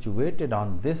situated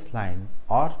on this line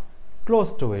or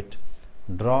close to it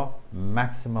draw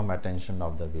maximum attention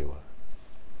of the viewer.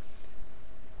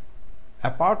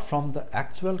 Apart from the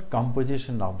actual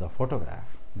composition of the photograph,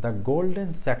 the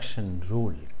golden section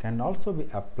rule can also be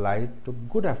applied to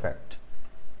good effect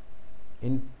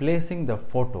in placing the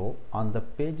photo on the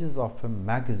pages of a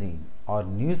magazine or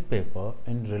newspaper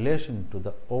in relation to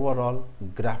the overall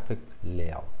graphic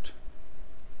layout.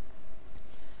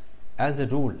 As a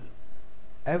rule,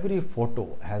 every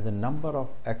photo has a number of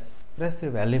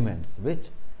expressive elements which,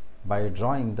 by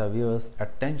drawing the viewer's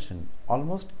attention,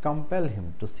 almost compel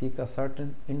him to seek a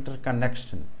certain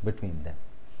interconnection between them.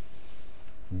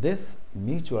 This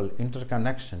mutual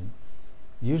interconnection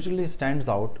usually stands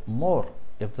out more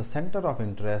if the center of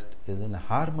interest is in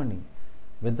harmony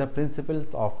with the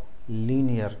principles of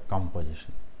linear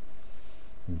composition.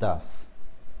 Thus,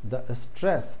 the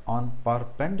stress on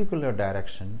perpendicular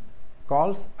direction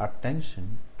calls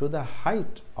attention to the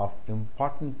height of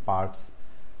important parts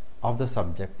of the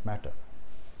subject matter.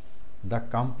 The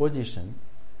composition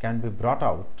can be brought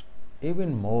out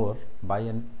even more by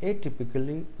an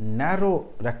atypically narrow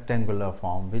rectangular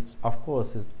form, which of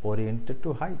course is oriented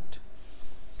to height.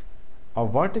 A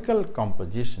vertical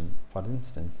composition, for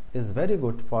instance, is very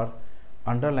good for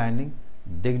underlining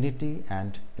dignity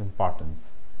and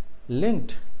importance,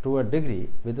 linked to a degree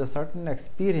with a certain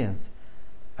experience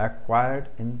acquired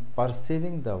in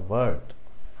perceiving the world.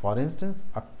 For instance,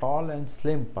 a tall and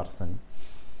slim person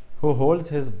who holds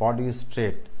his body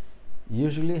straight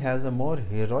usually has a more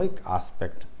heroic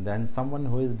aspect than someone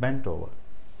who is bent over.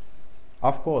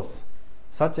 Of course,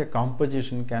 such a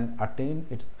composition can attain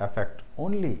its effect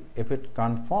only if it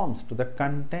conforms to the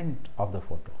content of the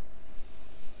photo.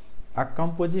 A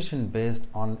composition based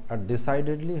on a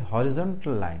decidedly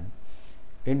horizontal line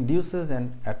induces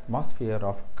an atmosphere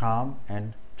of calm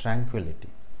and tranquility.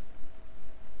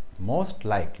 Most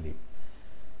likely,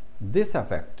 this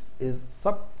effect is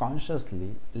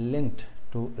subconsciously linked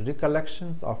to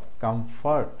recollections of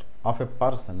comfort of a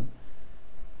person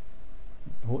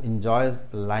who enjoys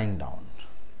lying down.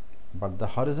 But the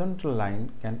horizontal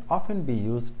line can often be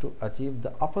used to achieve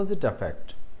the opposite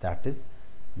effect, that is,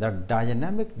 the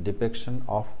dynamic depiction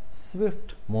of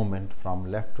swift movement from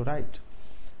left to right,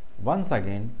 once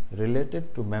again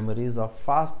related to memories of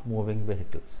fast moving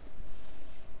vehicles.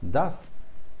 Thus,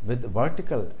 with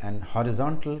vertical and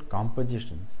horizontal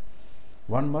compositions,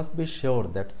 one must be sure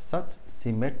that such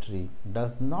symmetry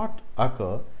does not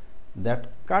occur that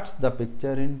cuts the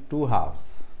picture in two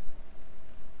halves.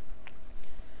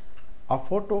 A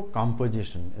photo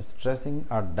composition stressing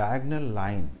a diagonal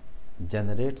line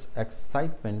generates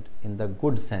excitement in the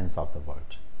good sense of the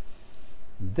word.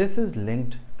 This is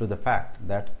linked to the fact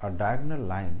that a diagonal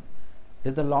line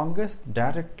is the longest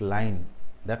direct line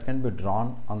that can be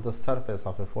drawn on the surface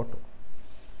of a photo.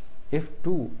 If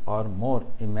two or more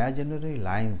imaginary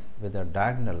lines with a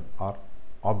diagonal or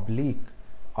oblique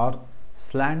or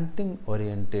slanting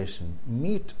orientation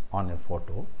meet on a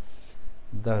photo,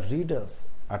 the reader's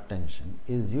attention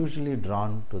is usually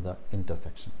drawn to the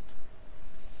intersection.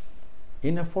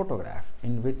 In a photograph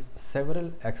in which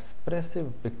several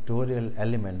expressive pictorial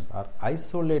elements are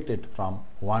isolated from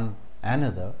one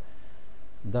another,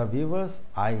 the viewer's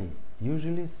eye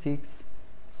usually seeks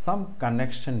some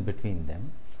connection between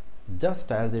them,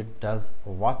 just as it does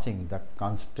watching the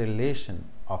constellation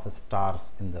of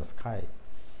stars in the sky.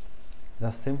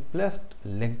 The simplest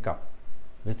link-up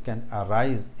which can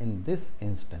arise in this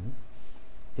instance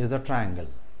is a triangle.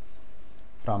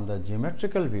 From the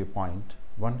geometrical viewpoint,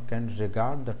 one can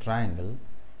regard the triangle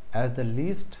as the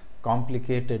least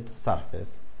complicated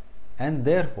surface, and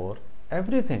therefore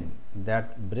everything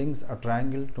that brings a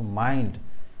triangle to mind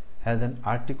has an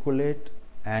articulate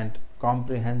and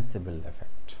comprehensible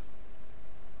effect.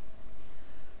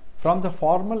 From the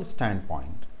formal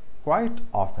standpoint, quite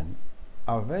often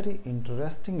a very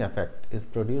interesting effect is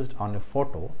produced on a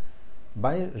photo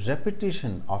by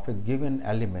repetition of a given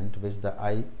element which the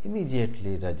eye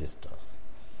immediately registers.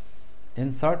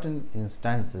 In certain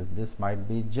instances, this might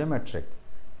be geometric,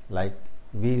 like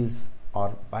wheels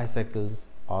or bicycles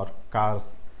or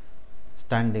cars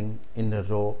standing in a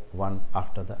row one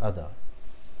after the other.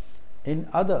 In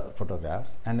other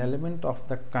photographs, an element of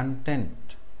the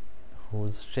content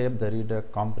whose shape the reader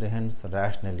comprehends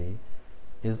rationally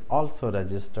is also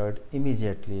registered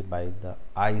immediately by the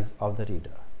eyes of the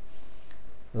reader.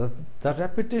 The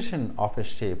repetition of a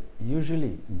shape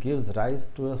usually gives rise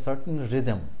to a certain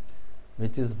rhythm,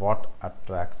 which is what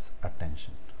attracts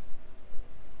attention.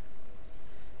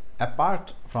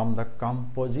 Apart from the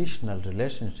compositional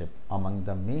relationship among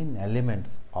the main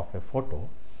elements of a photo,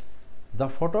 the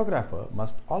photographer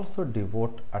must also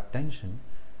devote attention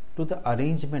to the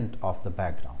arrangement of the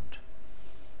background.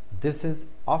 This is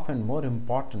often more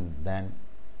important than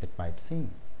it might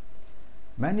seem.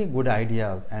 Many good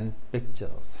ideas and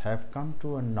pictures have come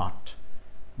to a naught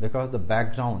because the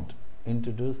background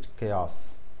introduced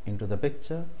chaos into the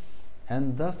picture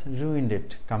and thus ruined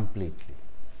it completely.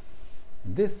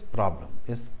 This problem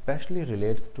especially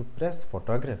relates to press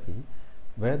photography,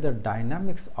 where the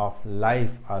dynamics of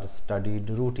life are studied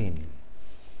routinely.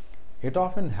 It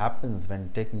often happens when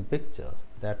taking pictures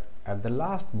that at the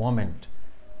last moment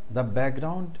the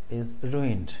background is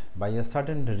ruined by a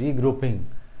sudden regrouping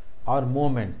or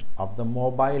movement of the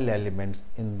mobile elements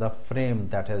in the frame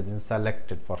that has been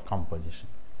selected for composition.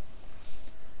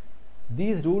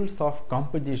 These rules of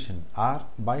composition are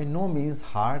by no means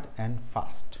hard and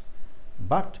fast,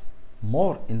 but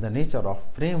more in the nature of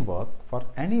framework for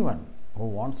anyone who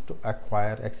wants to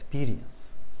acquire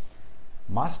experience.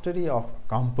 Mastery of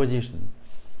composition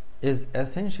is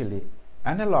essentially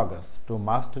analogous to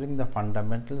mastering the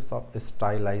fundamentals of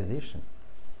stylization.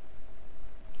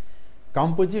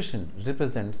 Composition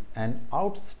represents an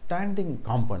outstanding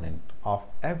component of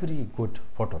every good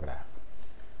photograph,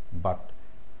 but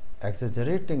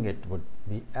exaggerating it would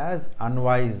be as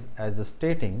unwise as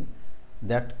stating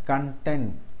that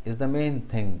content is the main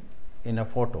thing in a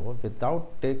photo without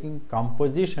taking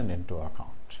composition into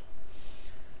account.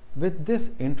 With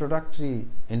this introductory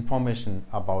information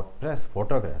about press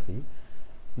photography,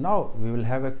 now we will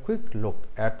have a quick look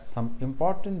at some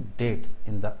important dates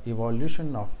in the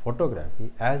evolution of photography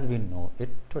as we know it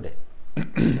today.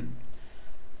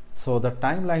 So the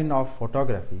timeline of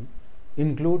photography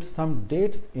includes some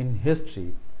dates in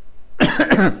history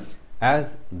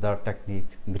as the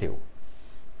technique grew.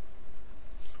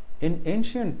 In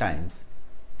ancient times,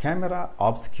 camera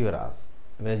obscuras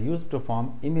were used to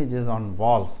form images on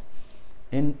walls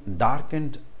in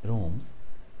darkened rooms,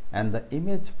 and the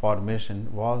image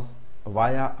formation was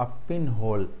via a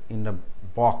pinhole in a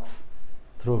box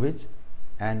through which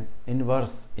an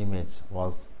inverse image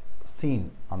was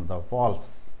seen on the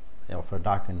walls of a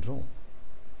darkened room.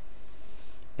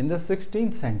 In the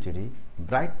 16th century,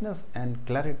 brightness and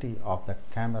clarity of the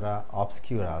camera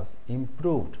obscuras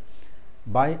improved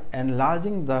by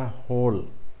enlarging the hole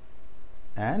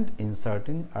and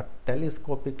inserting a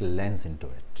telescopic lens into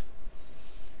it.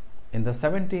 In the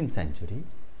 17th century,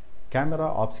 camera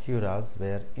obscuras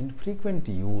were in frequent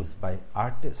use by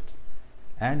artists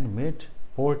and made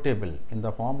portable in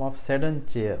the form of sedan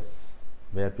chairs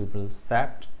where people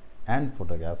sat and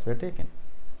photographs were taken.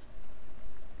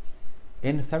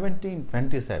 In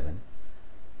 1727,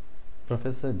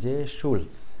 Professor J.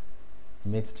 Schultz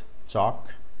mixed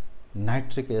chalk,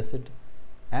 nitric acid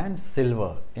and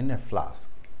silver in a flask,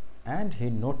 and he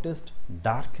noticed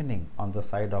darkening on the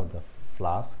side of the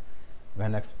flask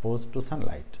when exposed to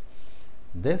sunlight.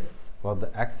 This was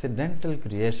the accidental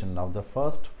creation of the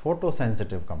first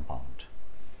photosensitive compound.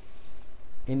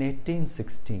 In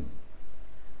 1816,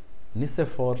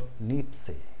 Nicephore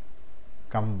Niepce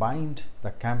combined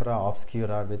the camera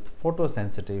obscura with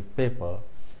photosensitive paper,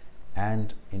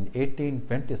 and in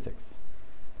 1826,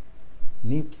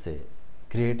 Niepce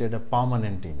created a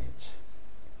permanent image.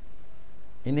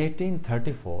 In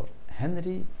 1834,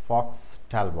 Henry Fox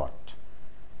Talbot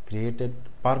created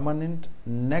permanent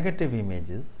negative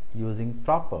images using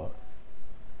proper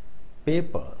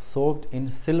paper soaked in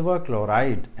silver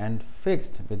chloride and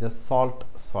fixed with a salt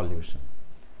solution.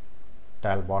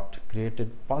 Talbot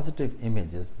created positive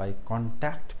images by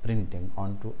contact printing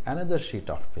onto another sheet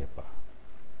of paper.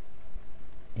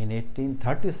 In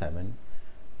 1837,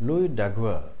 Louis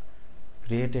Daguerre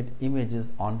created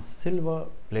images on silver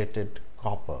plated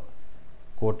copper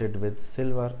coated with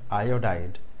silver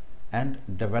iodide and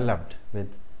developed with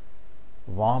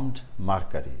warmed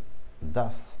mercury.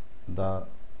 Thus, the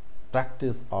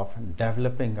practice of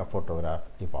developing a photograph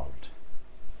evolved.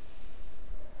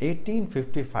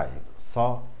 1855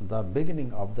 saw the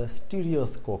beginning of the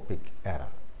stereoscopic era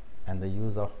and the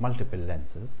use of multiple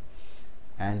lenses,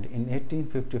 and in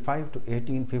 1855 to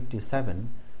 1857,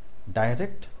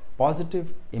 direct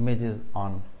positive images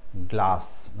on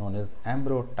glass known as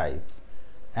ambrotypes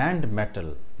and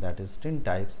metal, that is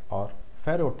tintypes or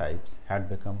ferrotypes, had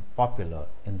become popular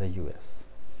in the US.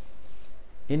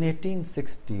 In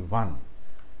 1861,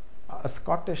 a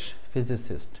Scottish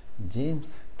physicist,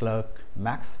 James Clerk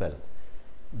Maxwell,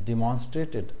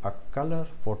 demonstrated a color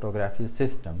photography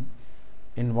system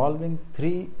involving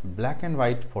 3 black and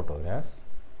white photographs,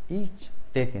 each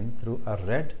taken through a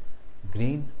red,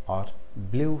 green or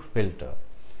blue filter.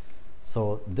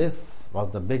 So this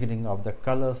was the beginning of the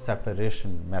color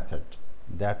separation method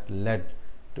that led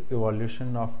to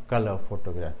evolution of color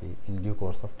photography in due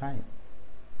course of time.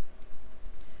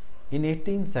 In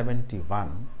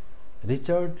 1871,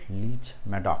 Richard Leach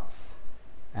Maddox,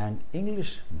 an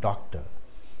English doctor,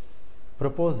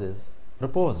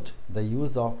 proposed the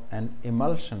use of an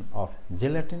emulsion of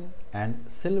gelatin and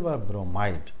silver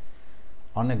bromide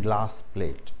on a glass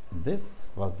plate.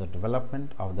 This was the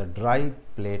development of the dry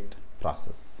plate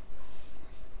process.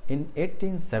 In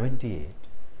 1878,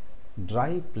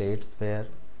 dry plates were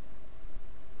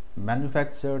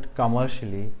manufactured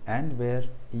commercially and were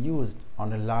used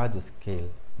on a large scale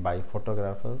by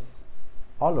photographers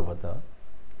all over the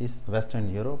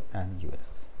Western Europe and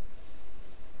US.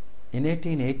 In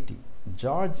 1880,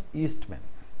 George Eastman,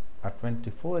 a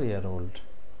 24-year-old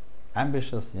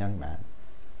ambitious young man,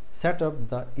 set up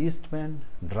the Eastman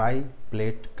Dry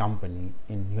Plate Company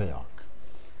in New York,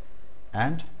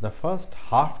 and the first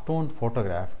half-tone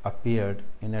photograph appeared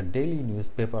in a daily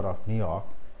newspaper of New York,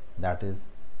 that is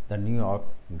the New York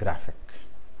Graphic.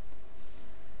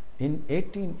 In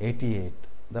 1888,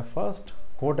 the first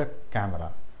Kodak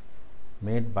camera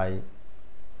made by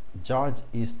George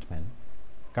Eastman,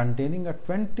 containing a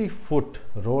 20-foot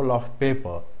roll of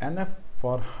paper enough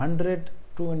for 100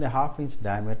 2.5-inch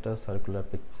diameter circular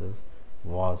pictures,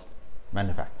 was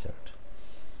manufactured.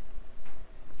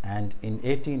 And in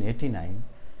 1889,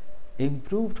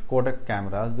 improved Kodak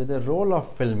cameras with a roll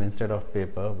of film instead of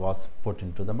paper was put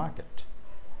into the market.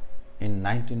 In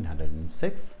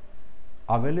 1906,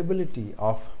 availability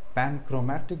of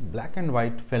panchromatic black and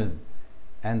white film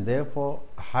and therefore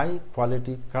high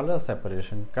quality color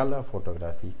separation color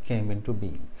photography came into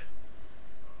being.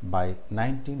 By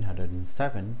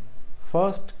 1907,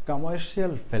 first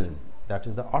commercial film, that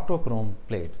is the autochrome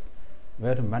plates,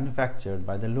 were manufactured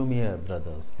by the Lumiere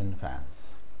brothers in France.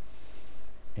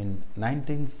 In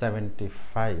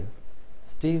 1975,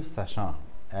 Steve Sachon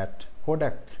at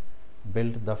Kodak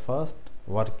built the first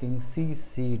working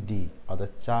CCD, or the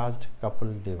charged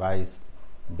coupled device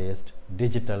based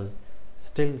digital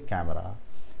still camera,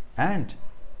 and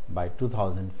by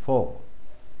 2004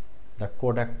 the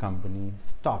Kodak company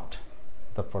stopped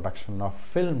the production of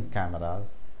film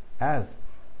cameras as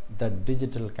the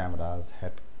digital cameras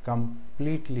had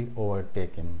completely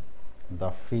overtaken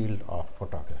the field of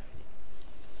photography.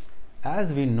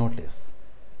 As we notice,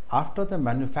 after the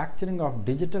manufacturing of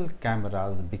digital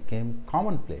cameras became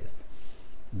commonplace,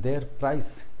 their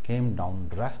price came down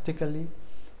drastically,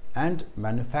 and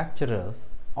manufacturers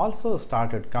also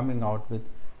started coming out with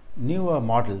newer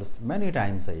models many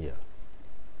times a year.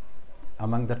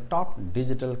 Among the top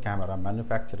digital camera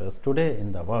manufacturers today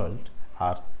in the world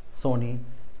are Sony,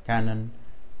 Canon,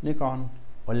 Nikon,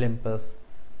 Olympus,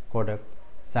 Kodak,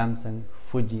 Samsung,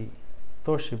 Fuji,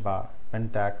 Toshiba,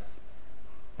 Pentax,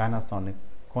 Panasonic,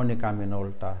 Konica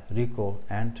Minolta, Ricoh,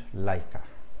 and Leica.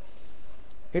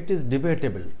 It is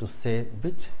debatable to say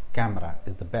which camera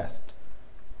is the best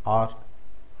or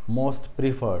most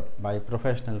preferred by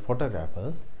professional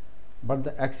photographers, but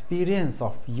the experience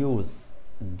of use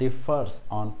differs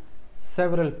on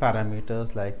several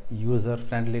parameters like user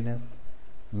friendliness,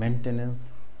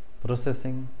 maintenance,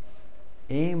 processing,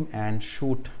 aim and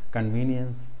shoot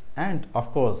convenience, and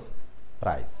of course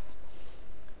price.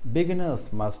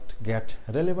 Beginners must get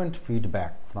relevant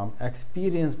feedback from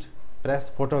experienced press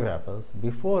photographers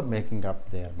before making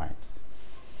up their minds.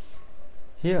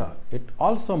 Here it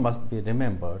also must be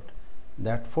remembered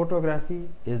that photography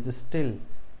is still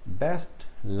best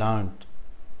learnt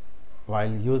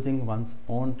while using one's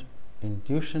own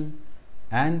intuition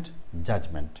and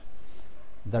judgment.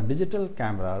 The digital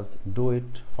cameras do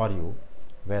it for you,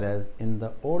 whereas in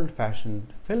the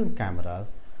old-fashioned film cameras,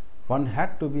 one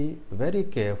had to be very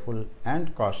careful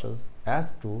and cautious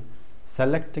as to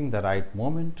selecting the right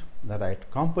moment, the right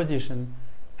composition,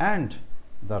 and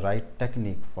the right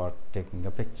technique for taking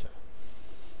a picture.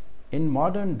 In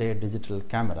modern day digital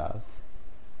cameras,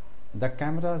 the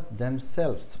cameras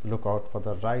themselves look out for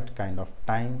the right kind of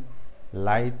time,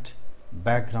 light,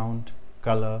 background,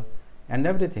 color, and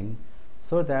everything,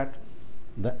 so that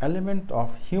the element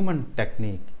of human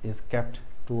technique is kept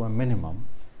to a minimum,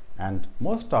 and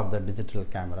most of the digital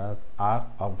cameras are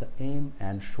of the aim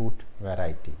and shoot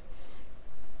variety.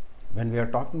 When we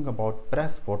are talking about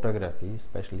press photography,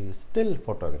 especially still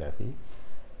photography,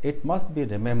 it must be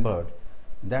remembered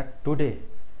that today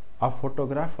a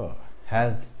photographer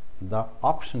has the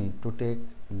option to take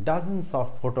dozens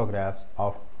of photographs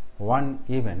of one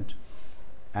event,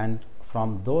 and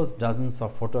from those dozens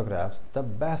of photographs the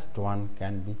best one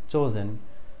can be chosen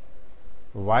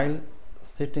while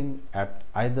sitting at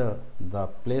either the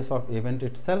place of event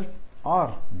itself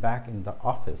or back in the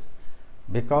office,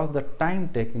 because the time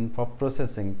taken for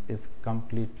processing is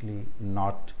completely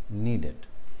not needed.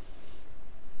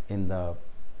 In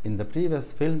the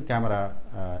previous film camera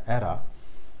era,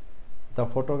 the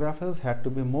photographers had to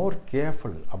be more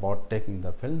careful about taking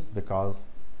the films, because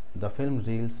the film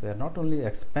reels were not only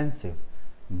expensive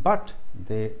but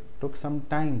they took some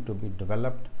time to be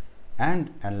developed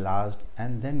and enlarged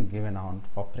and then given out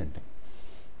for printing.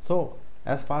 So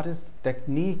as far as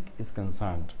technique is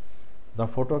concerned, the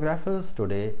photographers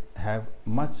today have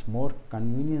much more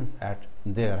convenience at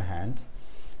their hands,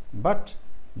 but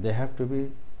they have to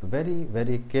be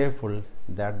very careful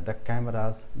that the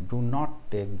cameras do not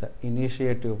take the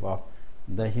initiative of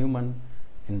the human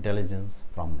intelligence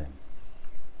from them.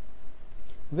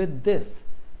 With this,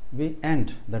 we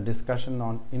end the discussion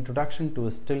on Introduction to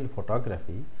Still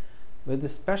Photography with a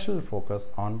special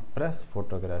focus on press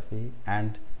photography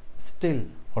and still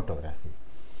photography.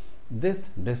 This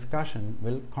discussion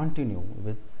will continue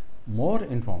with more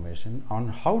information on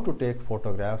how to take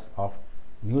photographs of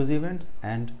news events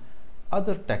and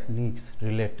other techniques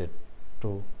related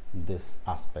to this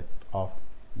aspect of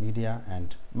media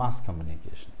and mass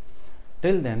communication.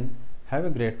 Till then, have a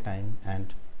great time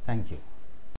and thank you.